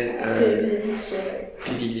français...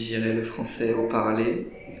 privilégierais le français au parler.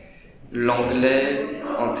 L'anglais,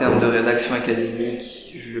 en termes de rédaction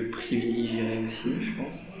académique, je le privilégierais aussi, je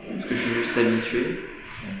pense. Parce que je suis juste habitué.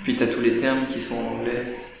 Puis t'as tous les termes qui sont en anglais,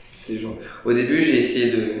 c'est genre... Au début, je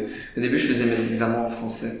faisais mes examens en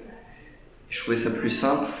français. Je trouvais ça plus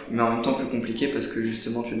simple, mais en même temps plus compliqué parce que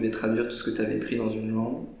justement, tu devais traduire tout ce que tu avais pris dans une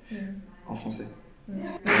langue en français.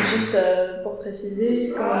 Juste pour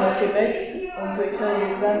préciser, comme on est au Québec, on peut écrire les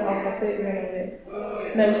examens en français ou en anglais.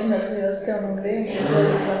 Même si notre université est en anglais, on peut écrire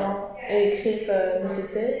les examens et écrire nos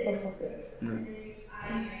essais en français. Ouais.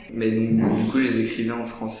 Mais donc, du coup, je les écrivais en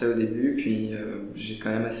français au début, puis j'ai quand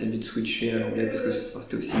même assez vite switché à l'anglais parce que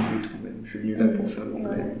c'était aussi le but quand même. Je suis venu là pour faire l'anglais.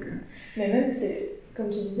 Ouais. Donc, Mais même, comme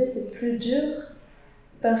tu disais, c'est plus dur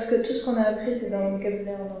parce que tout ce qu'on a appris, c'est dans le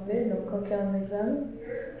vocabulaire en anglais. Donc, quand tu es en examen,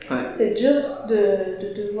 c'est dur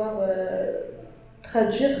de devoir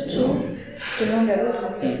traduire tout de langue à l'autre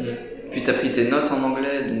en fait. Puis tu as pris tes notes en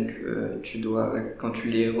anglais, donc tu dois, quand tu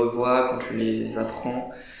les revois, quand tu les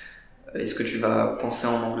apprends, est-ce que tu vas penser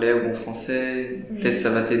en anglais ou en français? Peut-être ça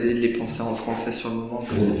va t'aider de les penser en français sur le moment,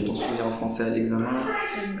 comme ça tu t'en souviens en français à l'examen.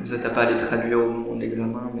 Comme ça t'as pas à les traduire au moment de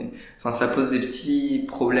l'examen. Mais enfin, ça pose des petits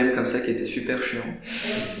problèmes comme ça qui étaient super chiants.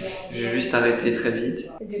 J'ai juste arrêté très vite.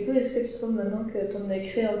 Et du coup, est-ce que tu trouves maintenant que ton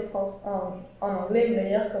écrit en anglais est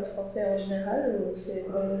meilleur qu'en français en général, ou c'est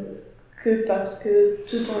vraiment que parce que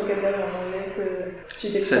tout ton vocabulaire est en anglais que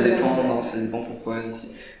tu t'exprimes? Ça dépend pourquoi.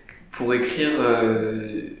 Pour écrire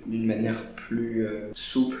d'une manière plus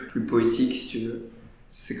souple, plus poétique si tu veux,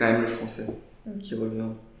 c'est quand même le français qui revient.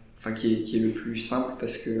 Enfin, qui est le plus simple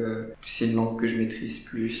parce que c'est une langue que je maîtrise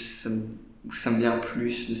plus, ça me vient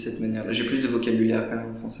plus de cette manière-là. J'ai plus de vocabulaire quand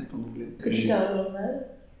même en français qu'en anglais. Est-ce que tu tiens un journal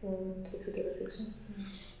ou tu écris tes réflexions?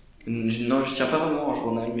 Non, je tiens pas vraiment un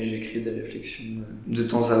journal, mais j'écris des réflexions de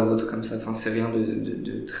temps à autre comme ça. Enfin, c'est rien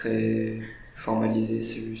de très formalisé,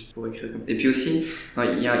 c'est juste pour écrire. Et puis aussi,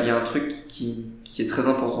 il y a un truc qui est très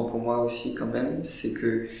important pour moi aussi quand même, c'est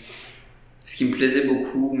que ce qui me plaisait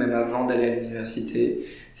beaucoup, même avant d'aller à l'université,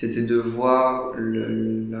 c'était de voir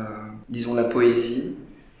la poésie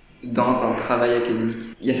dans un travail académique.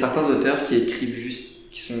 Il y a certains auteurs qui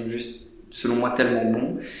sont juste, selon moi, tellement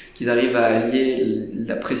bons, qu'ils arrivent à allier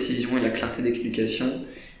la précision et la clarté d'explication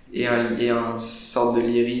et un sorte de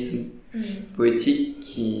lyrisme poétique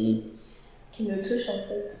qui nous touche en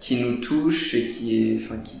fait. Qui nous touche et qui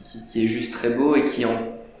est juste très beau et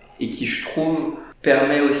qui je trouve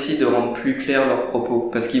permet aussi de rendre plus clair leurs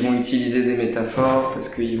propos parce qu'ils vont utiliser des métaphores, parce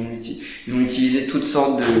qu'ils vont utiliser toutes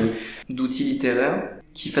sortes d'outils littéraires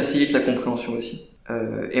qui facilitent la compréhension aussi.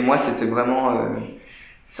 Et moi c'était vraiment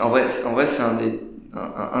en vrai c'est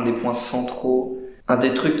un des points centraux, un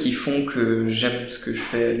des trucs qui font que j'aime ce que je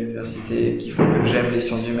fais à l'université, qui font que j'aime les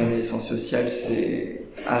sciences humaines et les sciences sociales, c'est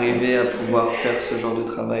arriver à pouvoir faire ce genre de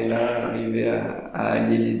travail-là, arriver à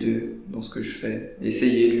allier les deux dans ce que je fais,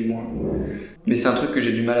 essayer du moins. Mais c'est un truc que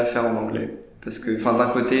j'ai du mal à faire en anglais, parce que, enfin, d'un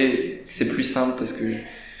côté, c'est plus simple parce que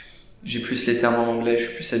j'ai plus les termes en anglais, je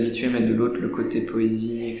suis plus habitué, mais de l'autre, le côté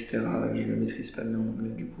poésie, etc., je le maîtrise pas bien en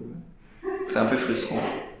anglais, du coup. Donc c'est un peu frustrant.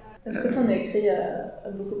 Est-ce que ton écrit a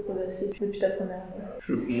beaucoup progressé depuis ta première année?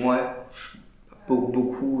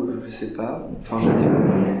 Beaucoup, je sais pas. Enfin,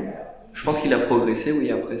 je pense qu'il a progressé,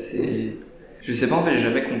 oui, après c'est... Je sais pas, en fait, j'ai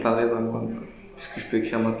jamais comparé vraiment ce que je peux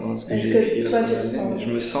écrire maintenant, ce que j'ai écrit. Est-ce que toi, tu le sens? Je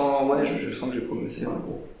me sens, je sens que j'ai progressé,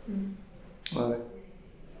 ouais. Ouais.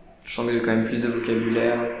 Je sens que j'ai quand même plus de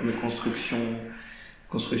vocabulaire, mes constructions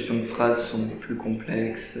de phrases sont plus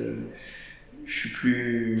complexes. Je suis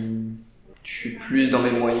plus dans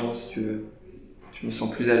mes moyens, si tu veux. Je me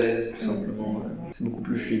sens plus à l'aise, tout simplement. C'est beaucoup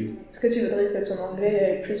plus fluide. Est-ce que tu voudrais que ton anglais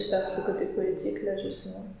aille plus vers ce côté politique, là,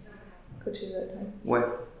 justement, que tu veux atteindre? Ouais,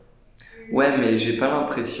 mais j'ai pas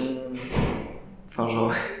l'impression... Enfin,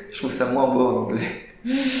 genre, je trouve ça moins beau en anglais.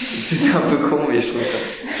 C'est un peu con, mais je trouve ça...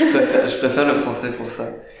 Je préfère le français pour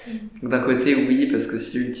ça. Donc, d'un côté, oui, parce que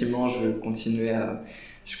si ultimement je veux continuer à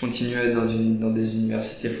être dans des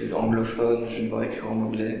universités anglophones, je vais devoir écrire en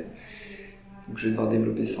anglais. Donc je vais devoir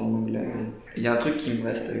développer ça en anglais. Il y a un truc qui me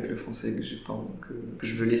reste avec le français que j'ai pas, que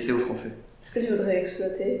je veux laisser au français. Est-ce que tu voudrais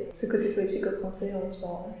exploiter ce côté politique au français en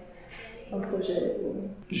faisant un projet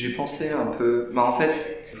J'ai pensé un peu... Mais en fait,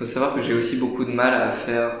 il faut savoir que j'ai aussi beaucoup de mal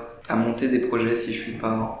à monter des projets si je suis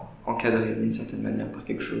pas encadré d'une certaine manière par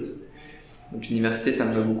quelque chose. Donc l'université, ça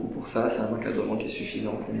me va beaucoup pour ça, c'est un encadrement qui est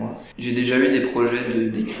suffisant pour moi. J'ai déjà eu des projets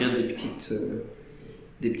d'écrire des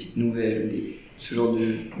petites nouvelles, ce genre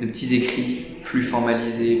de petits écrits plus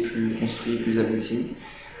formalisés, plus construits, plus aboutis,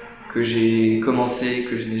 que j'ai commencé,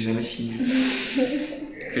 que je n'ai jamais fini,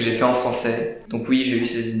 que j'ai fait en français. Donc oui, j'ai eu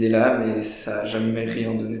ces idées-là, mais ça n'a jamais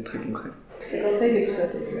rien donné de très concret. Je te conseille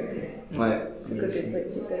d'exploiter ça. Ouais. Ce côté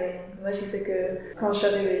politique de la langue. Moi, je sais que quand je suis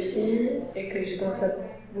arrivée ici et que j'ai commencé à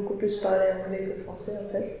beaucoup plus parler anglais que français, en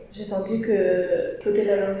fait, j'ai senti que côté de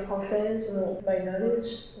la langue française, my knowledge,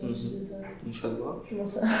 Mon savoir.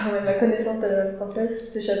 Ma connaissance de la langue française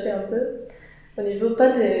s'échappait un peu. Au niveau, pas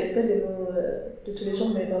des mots de tous les jours,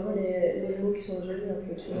 mais vraiment les mots qui sont jolis un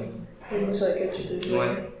peu, tu vois. Les mots sur lesquels tu peux jouer.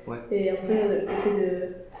 Ouais. Et un peu le côté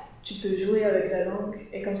de... Tu peux jouer avec la langue,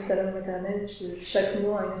 et comme c'est ta langue maternelle, chaque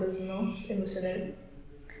mot a une résonance émotionnelle.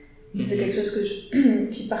 C'est quelque chose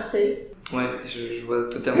qui partait. Ouais, je vois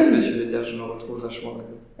totalement ce que tu veux dire, je me retrouve vachement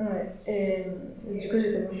là-dedans. Ouais, et du coup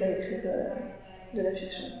j'ai commencé à écrire de la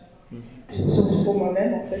fiction. Surtout pour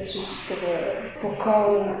moi-même en fait, juste pour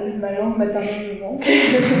quand ma langue maternelle me manque.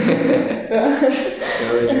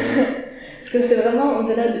 Parce que c'est vraiment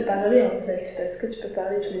au-delà de parler en fait, parce que tu peux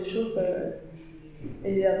parler tous les jours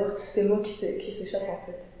et avoir ces mots qui s'échappent en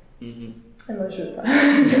fait. Et moi je veux pas.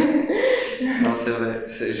 Non, c'est vrai.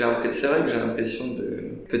 C'est vrai que j'ai l'impression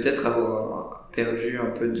de peut-être avoir perdu un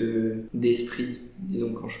peu d'esprit,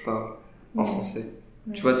 disons, quand je parle en français.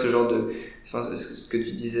 Tu vois, ce genre de... Enfin, ce que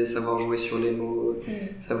tu disais, savoir jouer sur les mots,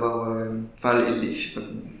 savoir... Enfin, je sais pas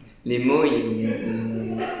comment... Les mots, ils ont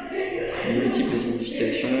multiples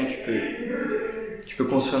significations. Tu peux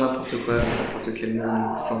construire n'importe quoi, n'importe quel mot.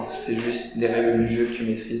 Enfin, c'est juste des règles du jeu que tu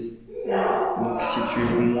maîtrises. Donc si tu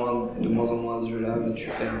joues de moins en moins à ce jeu-là, tu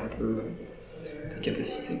perds un peu tes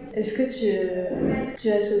capacités. Est-ce que tu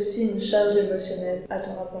associes une charge émotionnelle à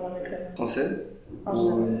ton rapport avec la langue française?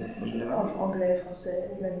 En général. Anglais, français,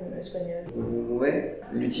 même espagnol. Ouais.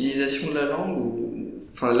 L'utilisation de la langue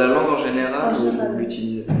Enfin, la langue en général ou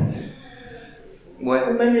l'utiliser? Ouais.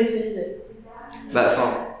 Ou même l'utiliser.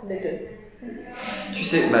 Les deux. Tu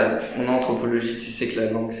sais, en anthropologie, tu sais que la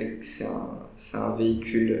langue, c'est un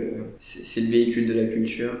véhicule, c'est le véhicule de la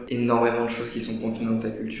culture. Énormément de choses qui sont contenues dans ta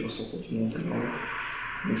culture sont contenues dans ta langue.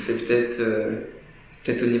 Donc c'est peut-être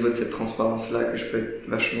au niveau de cette transparence-là que je peux être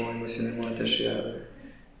vachement émotionnellement attaché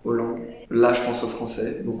aux langues. Là, je pense au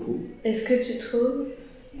français, beaucoup. Est-ce que tu trouves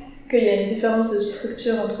qu'il y a une différence de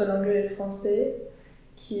structure entre l'anglais et le français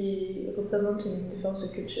qui représente une différence de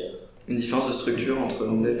culture? Une différence de structure entre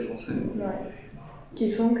l'anglais et le français? Ouais.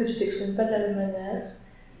 Qui font que tu t'exprimes pas de la même manière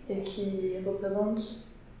et qui représentent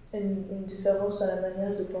une différence dans la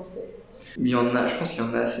manière de penser. Il y en a, je pense qu'il y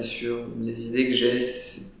en a, c'est sûr. Les idées que j'ai,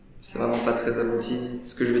 c'est vraiment pas très abouti.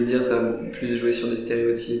 Ce que je vais te dire, ça va beaucoup plus jouer sur des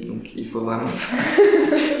stéréotypes, donc il faut vraiment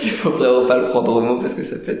pas le prendre au mot parce que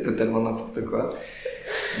ça peut être totalement n'importe quoi.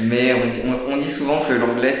 Mais on dit souvent que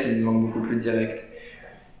l'anglais c'est une langue beaucoup plus directe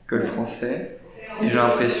que le français. Et j'ai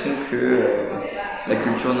l'impression que la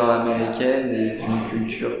culture nord-américaine est une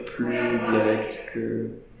culture plus directe que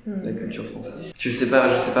la culture française. Je sais pas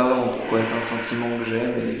vraiment pourquoi, c'est un sentiment que j'ai,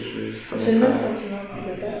 mais j'ai le même sentiment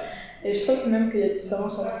quelque part. Et je trouve même qu'il y a une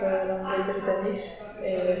différence entre l'anglais britannique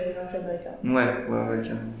et l'anglais américain. Ouais,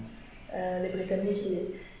 carrément. Les Britanniques,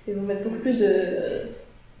 ils vont mettre beaucoup plus de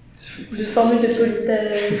formules de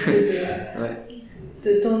politesse et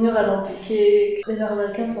de tournure alambiquée. Les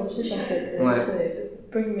Nord-Américains s'en fichent en fait. C'est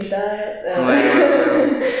bring me that.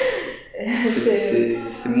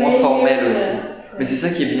 C'est moins formel aussi. Mais c'est ça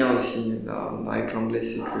qui est bien aussi avec l'anglais,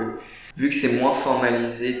 c'est que vu que c'est moins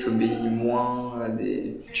formalisé, t'obéis moins à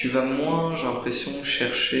des... Tu vas moins, j'ai l'impression,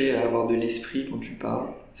 chercher à avoir de l'esprit quand tu parles.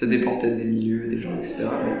 Ça dépend peut-être des milieux, des gens, etc.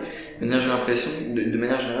 Mais de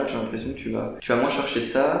manière générale, j'ai l'impression que tu vas moins chercher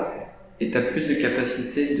ça et t'as plus de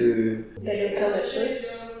capacité d'aller au cœur des choses.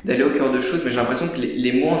 D'aller au cœur de choses, mais j'ai l'impression que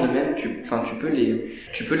les mots en eux-mêmes, tu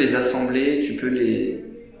peux les assembler, tu peux les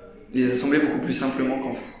assembler beaucoup plus simplement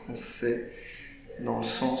qu'en français, dans le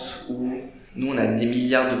sens où nous on a des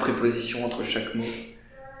milliards de prépositions entre chaque mot,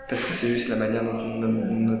 parce que c'est juste la manière dont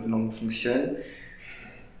notre langue fonctionne.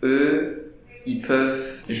 Eux, ils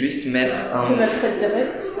peuvent juste mettre un... Tu vas être très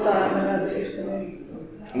direct dans la manière de s'exprimer.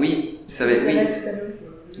 Oui, ça va être... Direct,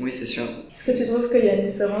 oui, c'est sûr. Est-ce que tu trouves qu'il y a une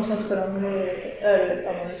différence entre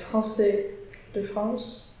le français de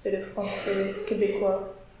France et le français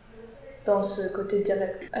québécois dans ce côté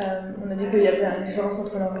direct? On a dit qu'il y avait une différence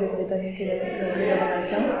entre l'anglais britannique et l'anglais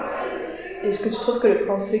américain. Est-ce que tu trouves que le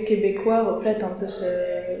français québécois reflète un peu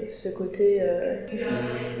ce côté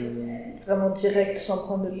vraiment direct, sans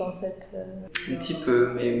prendre de pincettes Un petit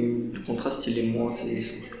peu, mais le contraste il est moins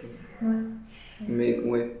saisissant, je trouve. Ouais. Mais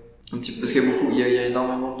ouais. Un petit peu, parce qu'il y a beaucoup, il y a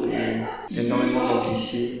énormément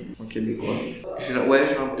d'anglicisme en québécois. J'ai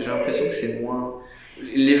l'impression que c'est moins...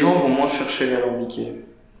 Les gens vont moins chercher l'alambiqué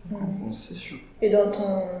en France, c'est sûr. Et dans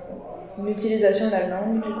ton utilisation de la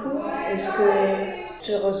langue, du coup, est-ce que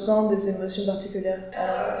tu ressens des émotions particulières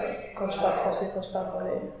quand tu parles français, quand tu parles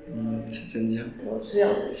anglais? C'est-à-dire Bon,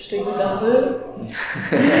 je te guide un peu.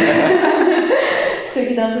 Je te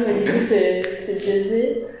guide un peu, mais du coup, c'est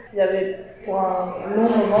biaisé. Il y avait... Pour un long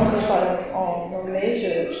moment, quand je parlais en anglais,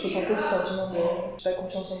 je ressentais ce sentiment de j'ai pas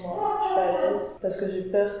confiance en moi, je suis pas à l'aise, parce que j'ai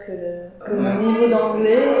peur que mon niveau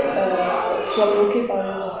d'anglais soit bloqué par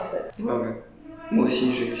les gens en fait. Ah ouais. Moi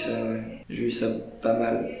aussi j'ai eu ça pas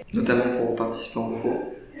mal, notamment pour participer en cours.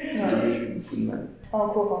 Au début j'ai eu beaucoup de mal. En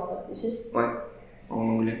cours ici? Ouais, en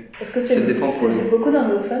anglais. Est-ce que c'est beaucoup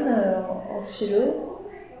d'anglophones en philo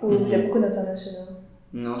ou il y a beaucoup d'internationaux?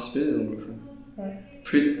 Non, c'est plus des anglophones. Ouais.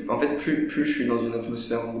 Plus je suis dans une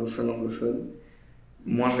atmosphère anglophone,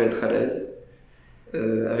 moins je vais être à l'aise.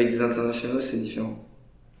 Avec des internationaux, c'est différent.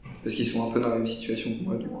 Parce qu'ils sont un peu dans la même situation que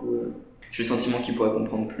moi, du coup, j'ai le sentiment qu'ils pourraient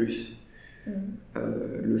comprendre plus.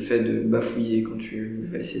 Le fait de bafouiller quand tu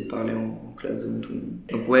vas essayer de parler en classe devant tout le monde.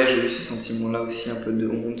 Donc ouais, j'ai eu ce sentiment-là aussi, un peu de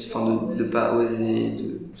honte, enfin de pas oser,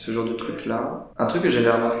 de ce genre de truc-là. Un truc que j'avais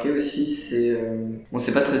remarqué aussi, c'est... bon,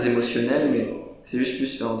 c'est pas très émotionnel, mais c'est juste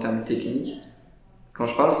plus en termes techniques. Quand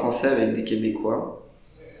je parle français avec des Québécois,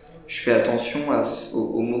 je fais attention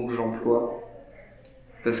aux mots que j'emploie.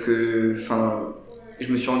 Parce que,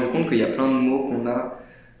 je me suis rendu compte qu'il y a plein de mots qu'on a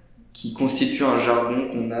qui constituent un jargon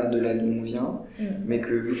qu'on a de là d'où on vient, mais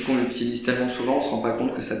que vu qu'on l'utilise tellement souvent, on se rend pas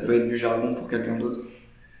compte que ça peut être du jargon pour quelqu'un d'autre.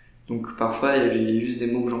 Donc parfois, il y a juste des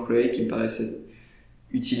mots que j'employais qui me paraissaient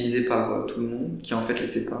utilisés par tout le monde, qui en fait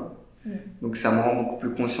l'étaient pas. Donc ça me rend beaucoup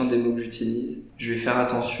plus conscient des mots que j'utilise. Je vais faire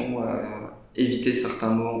attention à éviter certains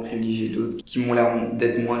mots, en privilégier d'autres qui m'ont l'air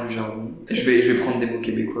d'être moins du jargon. Je vais prendre des mots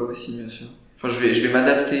québécois aussi, bien sûr. Enfin, je vais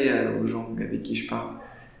m'adapter aux gens avec qui je parle.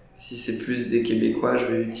 Si c'est plus des Québécois, je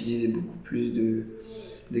vais utiliser beaucoup plus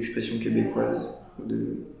d'expressions québécoises,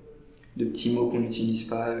 de petits mots qu'on n'utilise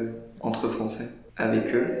pas entre Français,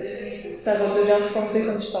 avec eux. Ça redevient français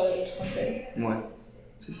quand tu parles avec français. Ouais,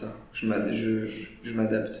 c'est ça. Je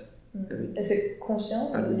m'adapte. Et c'est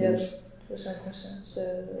conscient ou c'est inconscient?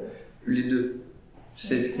 Les deux.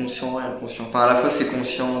 C'est conscient et inconscient. Enfin, à la fois, c'est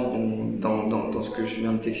conscient dans ce que je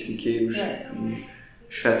viens de t'expliquer, où je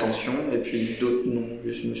fais attention, et puis d'autres, non.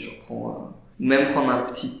 Je me surprends à même prendre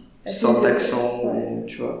un petit sorte d'accent,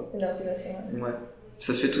 tu vois. Une articulation, ouais.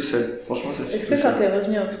 Ça se fait tout seul. Franchement, ça se fait tout seul. Est-ce que quand t'es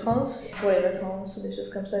revenu en France, pour les vacances ou des choses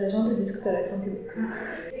comme ça, les gens te disent que t'as l'accent québécois?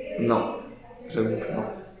 Non. J'avoue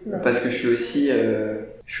que non. Parce que je suis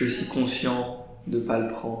aussi conscient de pas le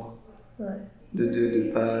prendre. Ouais. De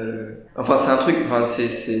pas enfin c'est un truc,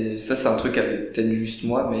 c'est un truc avec peut-être juste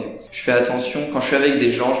moi, mais je fais attention quand je suis avec des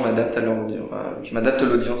gens, je m'adapte à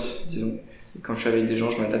l'audience, disons. Et quand je suis avec des gens,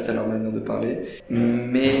 je m'adapte à leur manière de parler,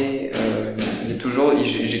 mais j'ai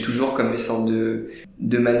toujours comme des sortes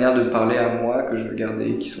de manières de parler à moi que je veux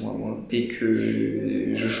garder, qui sont à moi, et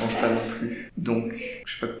que je change pas non plus. Donc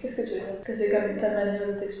je sais pas. Qu'est-ce que tu veux dire? Que c'est comme ta manière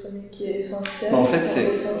de t'exprimer qui est essentielle en fait, c'est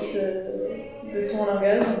l'essence de ton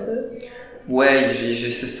langage un peu. Ouais, j'ai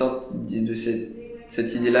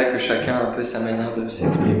cette idée-là que chacun a un peu sa manière de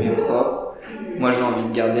s'exprimer propre. Moi, j'ai envie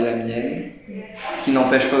de garder la mienne. Ce qui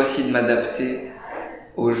n'empêche pas aussi de m'adapter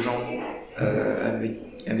aux gens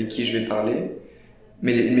avec qui je vais parler.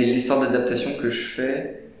 Mais les sortes d'adaptations que je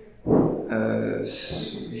fais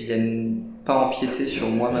viennent pas empiéter sur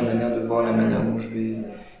moi, ma manière de voir, la manière dont je vais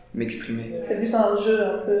m'exprimer. C'est plus un jeu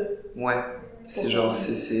un peu. Ouais, c'est genre,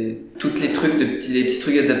 c'est toutes les trucs, les petits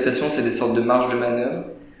trucs d'adaptation, c'est des sortes de marges de manœuvre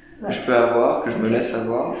que je peux avoir, que je me laisse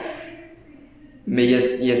avoir. Mais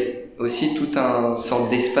il y a aussi tout un sorte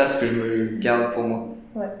d'espace que je me garde pour moi,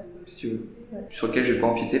 si tu veux, sur lequel je vais pas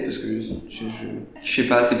empiéter parce que je sais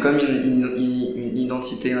pas, c'est comme une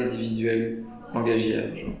identité individuelle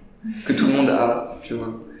langagière, genre, que tout le monde a, tu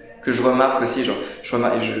vois. Que je remarque aussi, genre,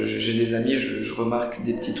 j'ai des amis, je remarque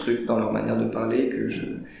des petits trucs dans leur manière de parler que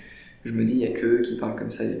je me dis, il y a que eux qui parlent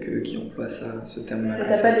comme ça, il y a que eux qui emploient ça, ce terme-là. Mais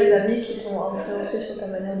t'as pas des amis qui t'ont influencé sur ta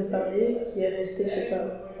manière de parler, qui est resté chez toi,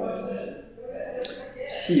 par exemple?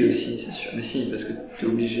 Si, aussi, c'est sûr. Mais si, parce que t'es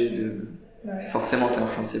obligé de... Forcément, t'es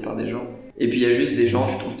influencé par des gens. Et puis, il y a juste des gens,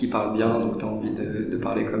 tu trouves qu'ils parlent bien, donc t'as envie de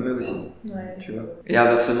parler comme eux aussi. Tu vois. Et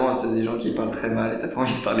inversement, t'as des gens qui parlent très mal et t'as pas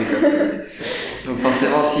envie de parler comme eux. Donc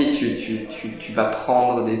forcément, si, tu vas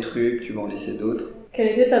prendre des trucs, tu vas en laisser d'autres. Quelle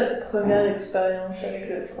était ta première expérience avec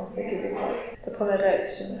le français québécois? Ta première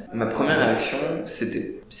réaction? Ma première réaction,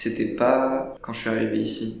 c'était pas quand je suis arrivé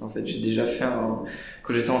ici. En fait, j'ai déjà fait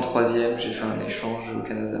quand j'étais en 3e, j'ai fait un échange au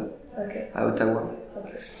Canada, à Ottawa.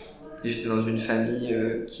 Et j'étais dans une famille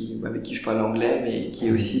avec qui je parlais anglais, mais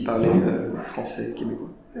qui aussi parlait français québécois.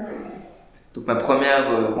 Donc ma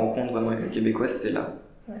première rencontre vraiment avec le québécois, c'était là.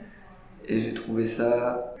 Et j'ai trouvé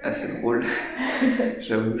ça assez drôle.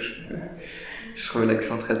 J'avoue, je trouvais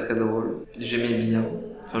l'accent très très drôle. J'aimais bien.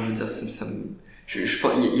 Enfin, je veux dire,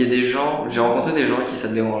 il y a des gens, j'ai rencontré des gens qui ça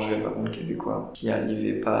dérangeait vraiment le québécois, qui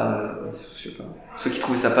arrivaient pas, je sais pas, soit qui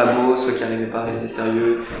trouvaient ça pas beau, soit qui arrivaient pas à rester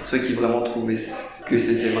sérieux, soit qui vraiment trouvaient que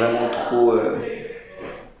c'était vraiment trop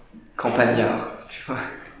campagnard, tu vois.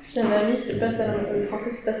 J'ai un ami, le français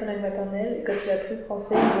c'est pas sa langue maternelle, et quand il a appris le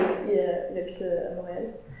français, il habite à Montréal.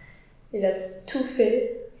 Il a tout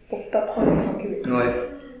fait pour pas prendre l'accent québécois. Ouais.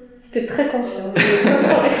 C'était très conscient, il voulait pas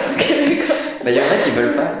prendre l'accent québécois. Bah, il y en a qui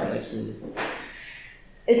veulent pas, il y en a qui...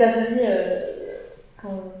 Et ta famille,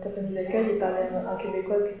 quand ta famille d'accueil, ils parlaient un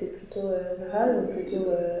québécois qui était plutôt rural ou plutôt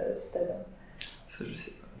citadin? Ça, je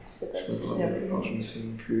sais pas. Tu sais pas, je me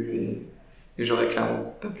souviens plus et j'aurais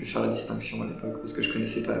clairement pas pu faire la distinction à l'époque parce que je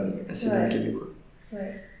connaissais pas assez bien le québécois.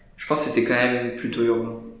 Je pense que c'était quand même plutôt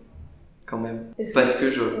urbain. Quand même. Parce que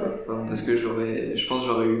je pense que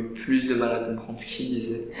j'aurais eu plus de mal à comprendre ce qu'il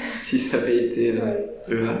disait si ça avait été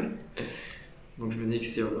rural. Donc je me dis que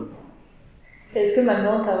c'était urbain. Est-ce que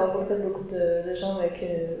maintenant tu as rencontré beaucoup de gens avec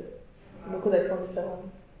beaucoup d'accents différents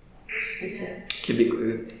ici? Québécois.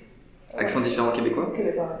 Accent différent québécois?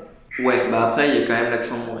 Québécois. Ouais, bah après il y a quand même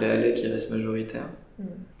l'accent montréalais qui reste majoritaire.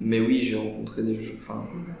 Mais oui, j'ai rencontré des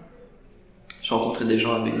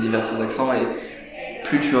gens avec divers accents et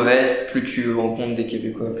plus tu restes, plus tu rencontres des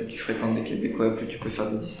Québécois, plus tu fréquentes des Québécois, plus tu peux faire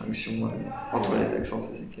des distinctions entre les accents,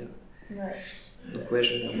 ça c'est clair. Donc ouais,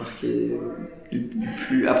 j'en ai remarqué du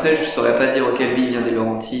plus... Après, je saurais pas dire, ok, lui il vient des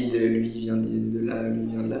Laurentides, lui il vient de là, lui il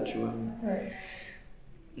vient de là, tu vois.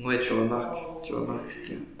 Ouais, tu remarques, c'est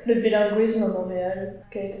clair. Le bilinguisme à Montréal,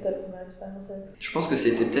 quelle était ta première expérience avec ça? Je pense que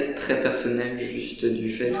c'était peut-être très personnel, juste du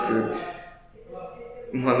fait que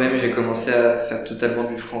moi-même j'ai commencé à faire totalement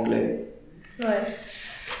du franglais.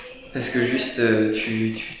 Parce que juste,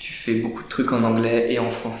 tu fais beaucoup de trucs en anglais et en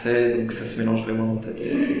français, donc ça se mélange vraiment dans ta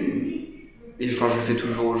tête. Et enfin, je le fais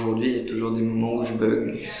toujours aujourd'hui, il y a toujours des moments où je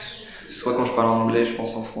bug. Soit quand je parle en anglais, je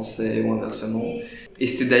pense en français ou inversement. Et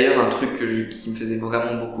c'était d'ailleurs un truc qui me faisait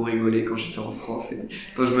vraiment beaucoup rigoler quand j'étais en France, et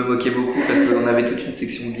dont je me moquais beaucoup parce qu'on avait toute une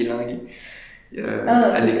section bilingue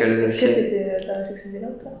à l'école alsacienne. Est-ce que t'étais dans la section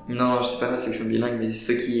bilingue, toi? Non, je sais pas dans la section bilingue, mais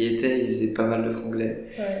ceux qui y étaient, ils faisaient pas mal de franglais.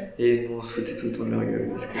 Et nous, on se foutait tout le temps de leur gueule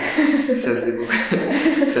parce que ça faisait beaucoup.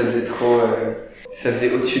 Ça faisait trop. Ça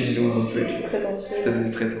faisait au-dessus de nous un peu. Prétentieux. Ça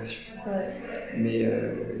faisait prétentieux. Mais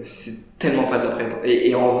c'est tellement pas de la prétention.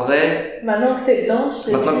 Et en vrai. Maintenant que t'es dedans,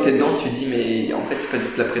 tu dis, mais en fait, c'est pas du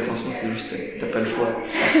tout de la prétention, c'est juste, t'as pas le choix.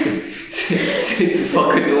 C'est plus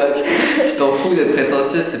fort que toi. Tu t'en fous d'être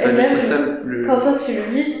prétentieux, c'est pas du tout ça le. Quand toi tu le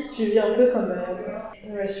vis, tu vis un peu comme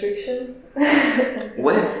une restriction.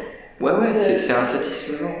 Ouais, c'est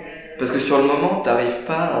insatisfaisant. Parce que sur le moment, t'arrives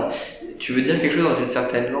pas. Tu veux dire quelque chose dans une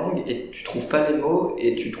certaine langue et tu trouves pas les mots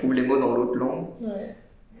et tu trouves les mots dans l'autre langue.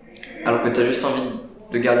 Alors que t'as juste envie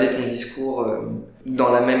de garder ton discours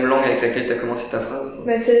dans la même langue avec laquelle t'as commencé ta phrase.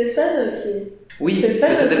 Mais c'est le fun aussi. Oui, c'est le fun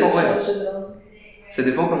mais ça dépend, Ça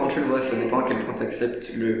dépend comment tu le vois, ça dépend à quel point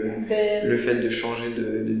t'acceptes le fait de changer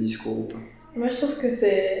de discours ou pas. Moi je trouve que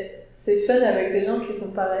c'est fun avec des gens qui font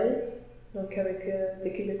pareil, donc avec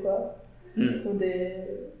des Québécois ou des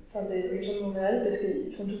gens de Montréal, parce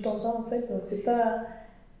qu'ils font tout le temps ça en fait, donc c'est pas...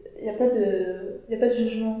 Il n'y a pas de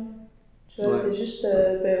jugement. Tu vois, c'est juste,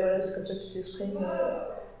 voilà, c'est comme ça que tu t'exprimes.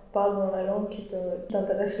 parles dans la langue qui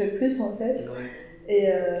t'intéresse le plus en fait. Ouais. Et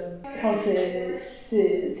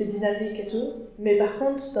c'est dynamique et tout. Mais par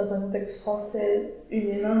contre, dans un contexte français,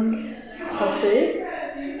 unilingue français,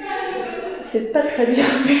 c'est pas très bien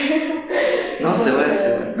vu. Non, c'est vrai, c'est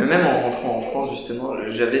vrai. Mais même en rentrant en France, justement,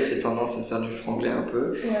 j'avais cette tendance à me faire du franglais un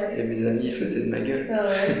peu. Ouais. Et mes amis foutaient de ma gueule. Ah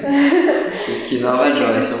ouais. C'est ce qui est normal,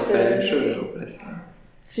 genre, si on fait la même chose à leur place.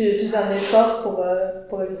 Tu fais un effort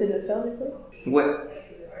pour éviter de le faire, du coup? Ouais,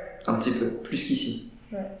 un petit peu, plus qu'ici,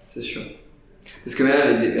 Ouais. c'est sûr. Parce que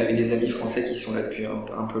même avec des amis français qui sont là depuis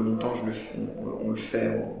un peu longtemps, on le fait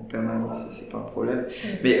en permanence, c'est pas un problème.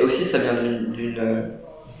 Mais aussi, ça vient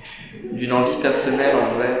d'une envie personnelle, en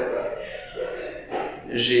vrai.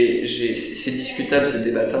 C'est discutable, c'est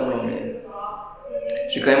débattable, mais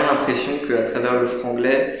j'ai quand même l'impression qu'à travers le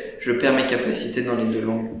franglais, je perds mes capacités dans les deux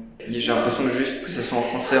langues. J'ai l'impression que juste que ce soit en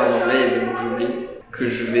français ou en anglais, il y a des mots que j'oublie, que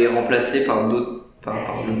je vais remplacer par d'autres,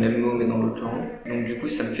 par le même mot mais dans l'autre langue. Donc du coup,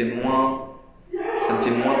 ça me fait moins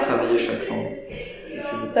travailler chaque langue.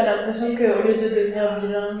 T'as l'impression qu'au lieu de devenir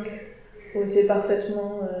bilingue, où tu es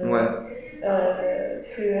parfaitement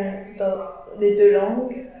fluent dans les deux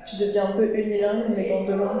langues, tu deviens un peu unilingue, mais dans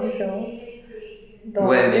deux langues différentes.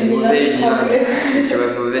 Ouais, mais mauvais unilingue. Tu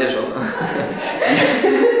vois, mauvais, genre.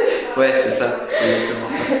 Ouais, c'est ça, c'est exactement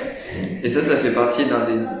ça. Et ça fait partie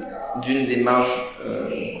d'une des marges,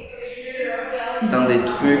 d'un des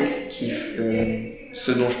trucs qui,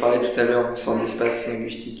 ce dont je parlais tout à l'heure, une sorte d'espace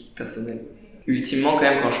linguistique personnel. Ultimement, quand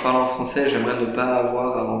même, quand je parle en français, j'aimerais ne pas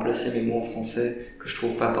avoir à remplacer mes mots en français que je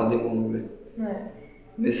trouve pas par des mots en anglais. Ouais.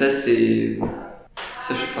 Mais ça, c'est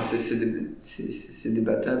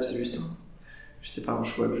débattable, c'est juste je sais pas, un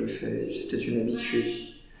choix que je fais, c'est peut-être une habitude.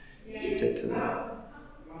 C'est peut-être.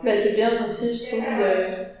 Bah, c'est bien aussi, je trouve,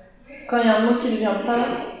 quand il y a un mot qui ne vient pas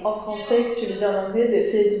en français, que tu le dis en anglais,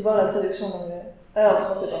 d'essayer de voir la traduction en anglais. En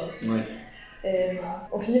français, pardon. Ouais. Et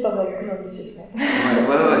on finit par faire beaucoup d'anglicisme. Ouais,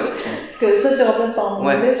 c'est clair. Parce que soit tu remplaces par un mot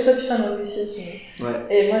anglais, Ouais. soit tu fais un anglicisme. Ouais.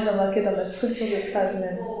 Et moi, j'ai remarqué dans ma structure de phrase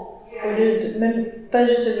même, au lieu de, même pas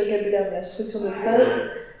juste le vocabulaire, mais la structure de phrase,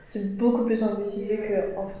 c'est beaucoup plus anglicisé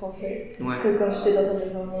qu'en français, que quand j'étais dans un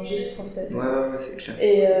environnement juste français. Ouais, c'est clair.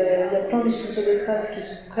 Et il y a plein de structures de phrases qui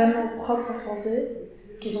sont vraiment propres au français,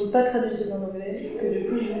 qui sont pas traduisibles en anglais, que du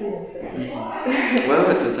coup j'oublie en fait.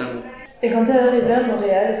 Ouais, totalement. Et quand t'es arrivé à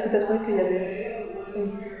Montréal, est-ce que t'as trouvé qu'il y avait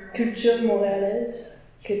une culture montréalaise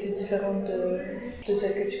qui était différente de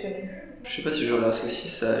celle que tu connais? Je sais pas si j'aurais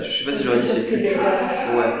associé ça, je sais pas si j'aurais dit c'est culture.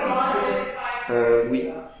 Ouais.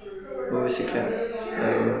 Oui. Ouais, c'est clair.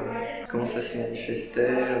 Comment ça se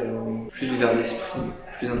manifestait, plus ouvert d'esprit,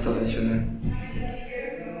 plus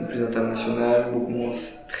international, beaucoup moins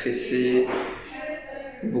stressé,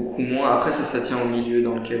 beaucoup moins. Après, ça tient au milieu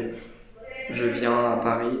dans lequel je viens à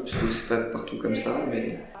Paris, parce que c'est pas partout comme ça, mais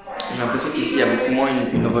j'ai l'impression qu'ici il y a beaucoup moins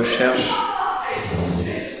une recherche,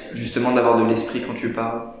 justement, d'avoir de l'esprit quand tu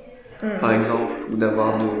parles, par exemple, ou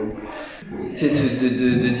d'avoir de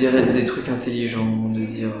dire des trucs intelligents, de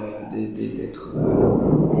dire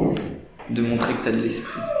de montrer que t'as de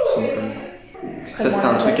l'esprit, tout simplement. Ça, c'était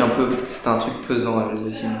un truc pesant à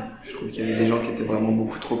l'Alsacien. Je trouve qu'il y avait des gens qui étaient vraiment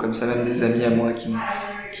beaucoup trop comme ça, même des amis à moi qui me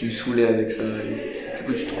saoulaient avec ça. Et du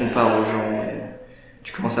coup, tu te compares aux gens et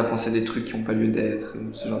tu commences à penser des trucs qui n'ont pas lieu d'être, et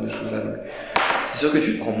ce genre de choses-là. Donc, c'est sûr que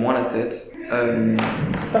tu te prends moins la tête.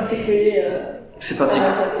 C'est particulier. C'est particulier.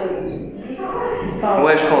 Enfin,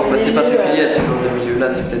 ouais, je pense. C'est particulier à ce genre de milieu-là,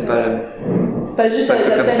 c'est peut-être pas juste à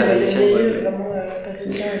l'Alsacienne, mais les milieux vraiment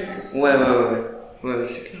parisiens. Ouais,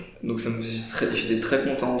 c'est clair. Donc j'étais très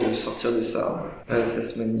content de sortir de ça. Ça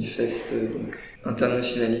se manifeste donc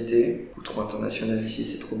internationalité, ou trop international ici,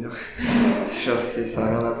 c'est trop bien. Ça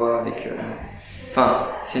n'a rien à voir avec. Enfin,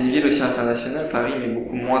 c'est une ville aussi internationale, Paris, mais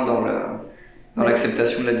beaucoup moins dans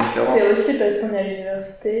l'acceptation de la différence. C'est aussi parce qu'on est à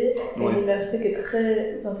l'université, une université qui est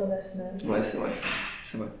très internationale. Ouais, c'est vrai.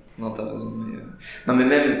 Non, t'as raison. Non, mais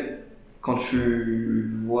même quand tu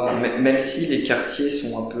vois, même si les quartiers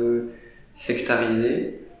sont un peu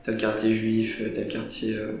sectarisés, t'as le quartier juif, t'as le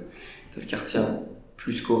quartier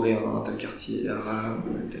plus coréen, t'as le quartier arabe,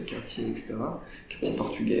 t'as le quartier etc., quartier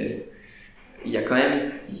portugais. Il y a quand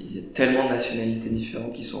même tellement de nationalités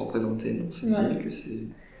différentes qui sont représentées dans cette ville que c'est...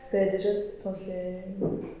 déjà, c'est quand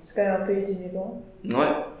même un pays d'immigrants.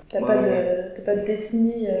 Ouais. T'as pas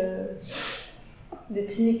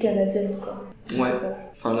d'ethnie canadienne, quoi. Ouais.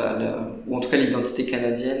 Enfin, ou en tout cas, l'identité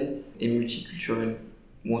canadienne est multiculturelle.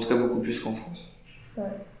 Ou en tout cas, beaucoup plus qu'en France. Ouais.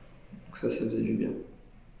 Donc ça faisait du bien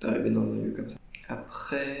d'arriver dans un lieu comme ça.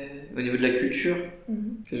 Après, au niveau de la culture,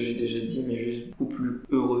 que j'ai déjà dit, mais juste beaucoup plus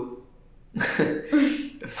heureux.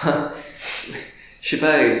 Enfin, je Je sais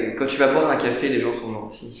pas, quand tu vas boire un café, les gens sont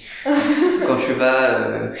gentils. Quand tu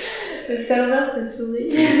vas... Le serveur te sourit.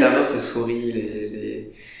 Les serveurs te sourient,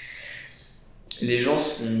 les gens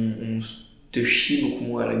te chient beaucoup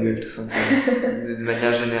moins à la gueule, tout simplement. De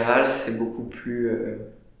manière générale, c'est beaucoup plus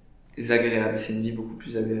agréable. C'est une vie beaucoup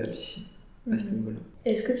plus agréable ici, à ce niveau-là.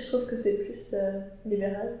 Est-ce que tu trouves que c'est plus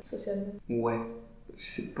libéral, socialement? Ouais,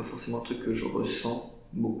 c'est pas forcément un truc que je ressens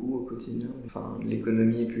beaucoup au quotidien. Enfin,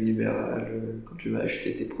 l'économie est plus libérale. Quand tu vas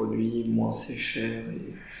acheter tes produits, moins c'est cher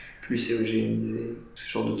et plus c'est OGMisé. Ce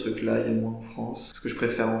genre de trucs-là, il y a moins en France. Ce que je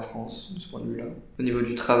préfère en France, de ce point de vue-là. Au niveau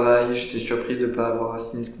du travail, j'étais surpris de ne pas avoir à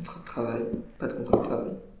signer de contrat de travail. Pas de contrat de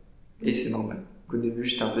travail. Et c'est normal. Au début,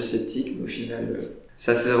 j'étais un peu sceptique, mais au final,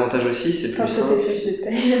 ça a ses avantages aussi, c'est plus simple. Tant que t'as tes fiches de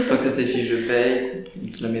paye. Tant que t'as tes fiches de paye, qu'on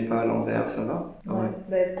ne te la met pas à l'envers, ça va. Ouais,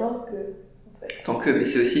 bah, tant que... Tant que, mais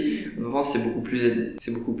c'est aussi, en France,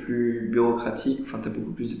 c'est beaucoup plus bureaucratique, enfin, t'as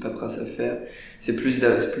beaucoup plus de paperasse à faire, c'est plus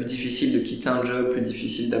difficile de quitter un job, plus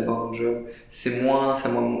difficile d'avoir un job, ça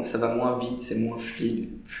va moins vite, c'est moins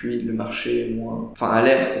fluide, le marché est moins, enfin, à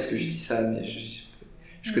l'air, parce que je dis ça, mais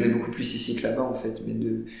je connais beaucoup plus ici que là-bas, en fait, mais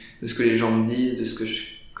de ce que les gens me disent, de ce que je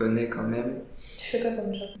connais quand même. Tu fais quoi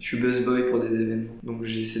comme job? Je suis busboy pour des événements, donc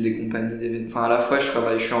c'est des compagnies d'événements, enfin, à la fois,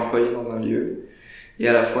 je suis employé dans un lieu, et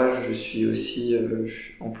à la fois, je suis aussi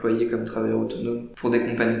employé comme travailleur autonome pour des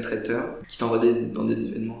compagnies de traiteurs qui t'envoient dans des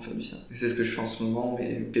événements faire du service. C'est ce que je fais en ce moment,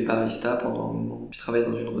 mais je fais barista pendant un moment. J'ai travaillé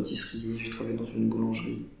dans une rôtisserie, j'ai travaillé dans une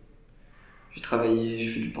boulangerie. J'ai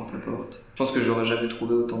fait du porte-à-porte. Je pense que j'aurais jamais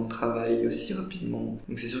trouvé autant de travail aussi rapidement.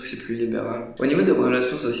 Donc c'est sûr que c'est plus libéral. Au niveau des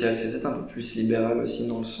relations sociales, c'est peut-être un peu plus libéral aussi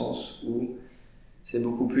dans le sens où c'est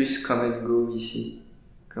beaucoup plus come and go ici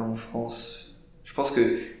qu'en France. Je pense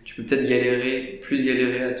que tu peux peut-être plus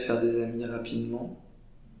galérer à te faire des amis rapidement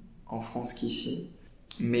en France qu'ici.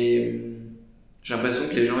 Mais j'ai l'impression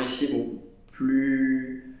que les gens ici vont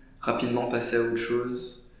plus rapidement passer à autre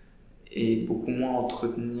chose et beaucoup moins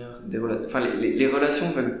entretenir des relations. Enfin, les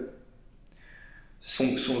relations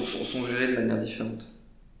sont gérées de manière différente.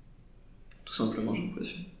 Tout simplement, j'ai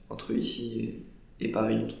l'impression. Entre ici et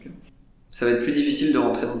Paris, en tout cas. Ça va être plus difficile de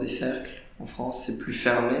rentrer dans des cercles. En France, c'est plus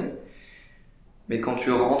fermé. Mais quand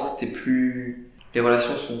tu rentres, les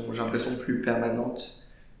relations sont, j'ai l'impression, plus permanentes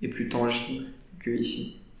et plus tangibles que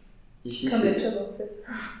ici. Ici, comme les jobs, en fait.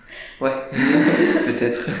 Ouais,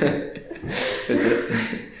 peut-être. Peut-être.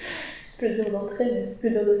 C'est plus dur d'entrer, mais c'est plus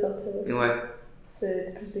dur de sortir aussi. Ouais.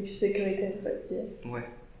 C'est plus de sécurité, en fait. Ouais.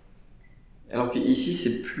 Alors qu'ici,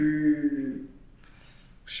 c'est plus...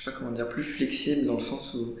 Je sais pas comment dire, plus flexible dans le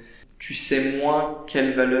sens où tu sais moins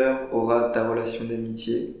quelle valeur aura ta relation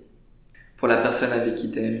d'amitié pour la personne avec qui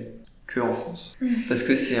t'es ami qu'en France. Parce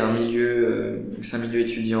que c'est un milieu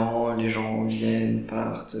étudiant, les gens viennent,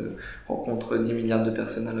 partent, rencontrent 10 milliards de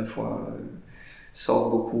personnes à la fois, sortent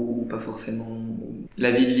beaucoup ou pas forcément. La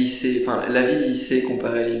vie de lycée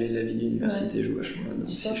comparée à la vie d'université joue vachement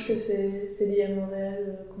là-dedans. Tu penses que c'est lié à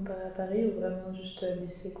Montréal comparé à Paris ou vraiment juste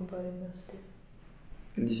lycée comparé à l'université?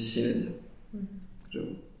 Difficile à dire,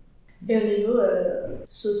 j'avoue. Et au niveau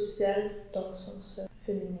social, dans le sens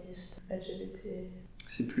féministe, LGBT?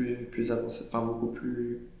 C'est plus avancé, enfin beaucoup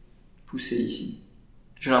plus poussé ici.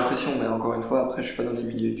 J'ai l'impression, mais encore une fois, après je suis pas dans les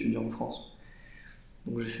milieux étudiants en France,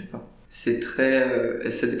 donc je sais pas. C'est très...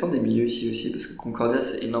 ça dépend des milieux ici aussi, parce que Concordia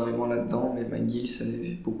c'est énormément là-dedans, mais McGill ça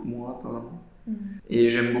l'est beaucoup moins apparemment. Et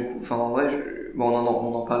j'aime beaucoup, enfin en vrai, on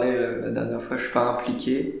en parlait la dernière fois, je suis pas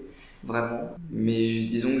impliqué, vraiment, mais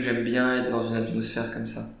disons que j'aime bien être dans une atmosphère comme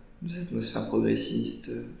ça. Des atmosphères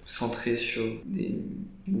progressistes, centrées sur des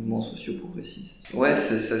mouvements sociaux progressistes. Ouais,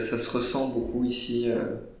 ça se ressent beaucoup ici.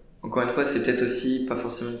 Encore une fois, c'est peut-être aussi pas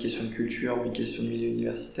forcément une question de culture, mais une question de milieu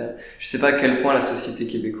universitaire. Je sais pas à quel point la société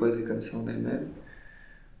québécoise est comme ça en elle-même,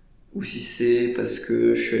 ou si c'est parce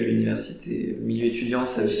que je suis à l'université. Le milieu étudiant,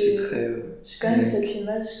 ça c'est très... J'ai quand même cette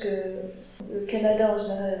image que le Canada en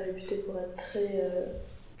général est réputé pour être très...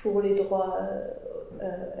 pour les droits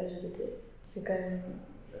LGBT. C'est quand même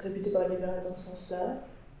réputé par les libéraux dans ce sens-là.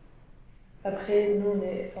 Après, nous, on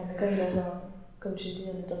est quand même dans un... Comme tu dis,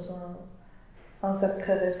 on est dans un cercle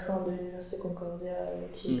très restreint de l'Université Concordia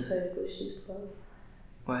qui est très gauchiste, quoi.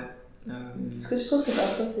 Ouais. Est-ce que tu trouves que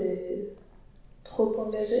parfois c'est trop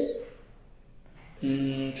engagé?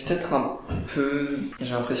 Peut-être un peu.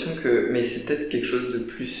 J'ai l'impression que... Mais c'est peut-être quelque chose de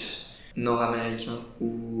plus nord-américain,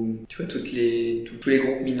 où tu vois, tous les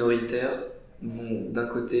groupes minoritaires vont d'un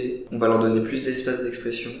côté, on va leur donner plus d'espace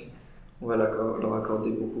d'expression, on va leur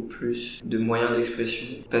accorder beaucoup plus de moyens d'expression,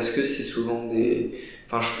 parce que c'est souvent des...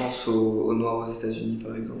 Enfin, je pense aux Noirs aux États-Unis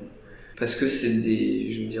par exemple. parce que c'est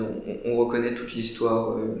des, je veux dire, on reconnaît toute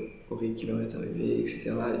l'histoire horrible qui leur est arrivée,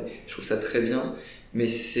 etc. Et je trouve ça très bien, mais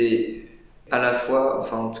c'est à la fois,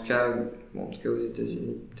 enfin en tout cas aux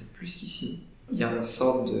États-Unis, peut-être plus qu'ici, il y a une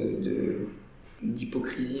sorte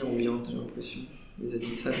d'hypocrisie ambiante, j'ai l'impression,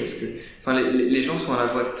 vis-à-vis de ça, parce que enfin, les gens sont à la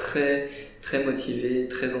fois très, très motivés,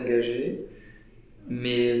 très engagés,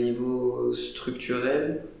 mais au niveau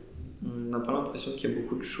structurel, on n'a pas l'impression qu'il y a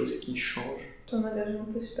beaucoup de choses qui changent. C'est un engagement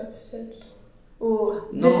un peu superficiel, tu trouves?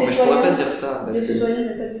 Non, mais je pourrais pas dire ça. Des citoyens,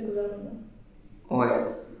 mais pas du gouvernement. Ouais,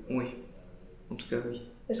 oui. En tout cas, oui.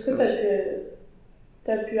 Est-ce que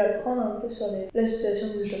t'as pu apprendre un peu sur la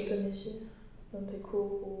situation des autochtones ici, dans tes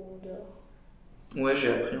cours ou dehors? Ouais,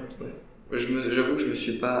 j'ai appris un peu. J'avoue que je me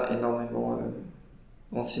suis pas énormément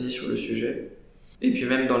renseigné sur le sujet. Et puis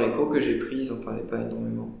même dans les cours que j'ai pris, ils en parlaient pas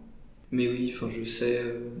énormément. Mais oui, enfin je sais,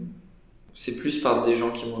 c'est plus par des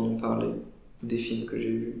gens qui m'en ont parlé, des films que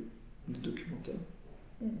j'ai vus, des documentaires.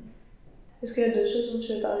 Est-ce qu'il y a d'autres choses dont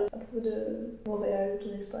tu veux parler à propos de Montréal,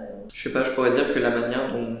 ton expérience? Je sais pas, je pourrais dire que la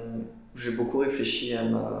manière dont j'ai beaucoup réfléchi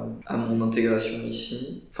à mon intégration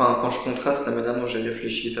ici, enfin quand je contraste la manière dont j'ai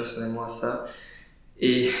réfléchi personnellement à ça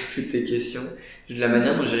et toutes tes questions, la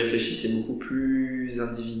manière dont j'ai réfléchi c'est beaucoup plus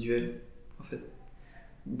individuel en fait.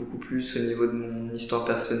 Beaucoup plus au niveau de mon histoire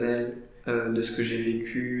personnelle, de ce que j'ai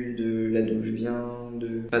vécu, de là d'où je viens,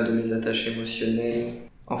 de mes attaches émotionnelles.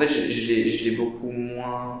 En fait, je l'ai beaucoup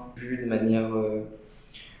moins vu de manière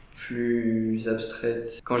plus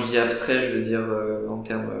abstraite. Quand je dis abstrait, je veux dire en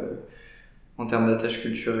termes d'attaches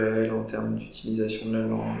culturelles, en termes d'utilisation de la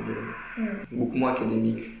langue, beaucoup moins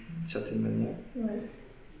académique d'une certaine manière. Ouais.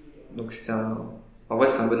 Donc en vrai,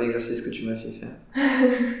 c'est un bon exercice que tu m'as fait faire.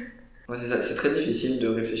 Ouais, c'est ça. C'est très difficile de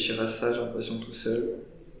réfléchir à ça, j'ai l'impression, tout seul.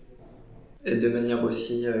 Et de manière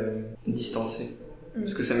aussi distancée.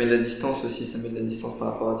 Parce que ça met de la distance aussi, ça met de la distance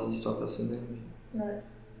par rapport à tes histoires personnelles. Mais... Ouais.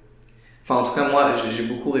 Enfin, en tout cas, moi, j'ai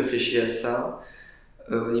beaucoup réfléchi à ça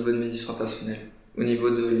au niveau de mes histoires personnelles. Au niveau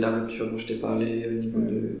de la rupture dont je t'ai parlé, au niveau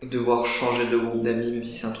de devoir changer de groupe d'amis, même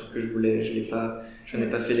si c'est un truc que je voulais, je n'ai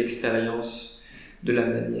pas fait l'expérience de la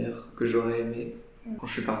manière que j'aurais aimé quand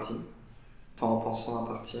je suis parti. Enfin, en pensant à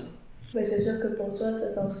partir. Ouais, c'est sûr que pour toi, ça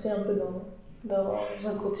s'inscrit un peu dans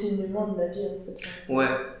un continuement de la vie, en fait. Enfin, ouais,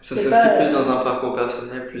 ça s'inscrit plus dans un parcours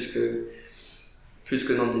personnel, plus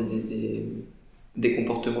que dans des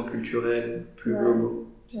comportements culturels plus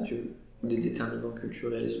globaux, si tu veux, ou des déterminants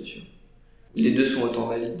culturels et sociaux. Les deux sont autant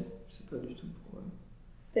valides, c'est pas du tout pour...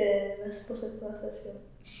 Merci pour cette conversation.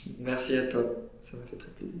 Merci à toi, ça m'a fait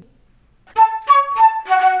très plaisir.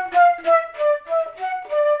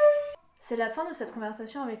 C'est la fin de cette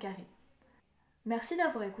conversation avec Harry. Merci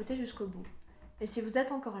d'avoir écouté jusqu'au bout. Et si vous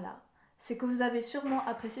êtes encore là, c'est que vous avez sûrement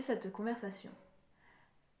apprécié cette conversation.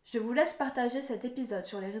 Je vous laisse partager cet épisode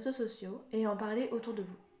sur les réseaux sociaux et en parler autour de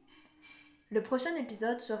vous. Le prochain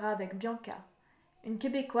épisode sera avec Bianca, une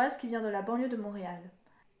Québécoise qui vient de la banlieue de Montréal.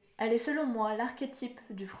 Elle est selon moi l'archétype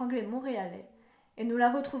du franglais montréalais et nous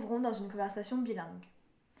la retrouverons dans une conversation bilingue.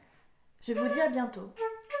 Je vous dis à bientôt.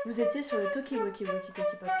 Vous étiez sur le Talkie Walkie Walkie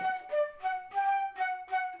Talkie Podcast.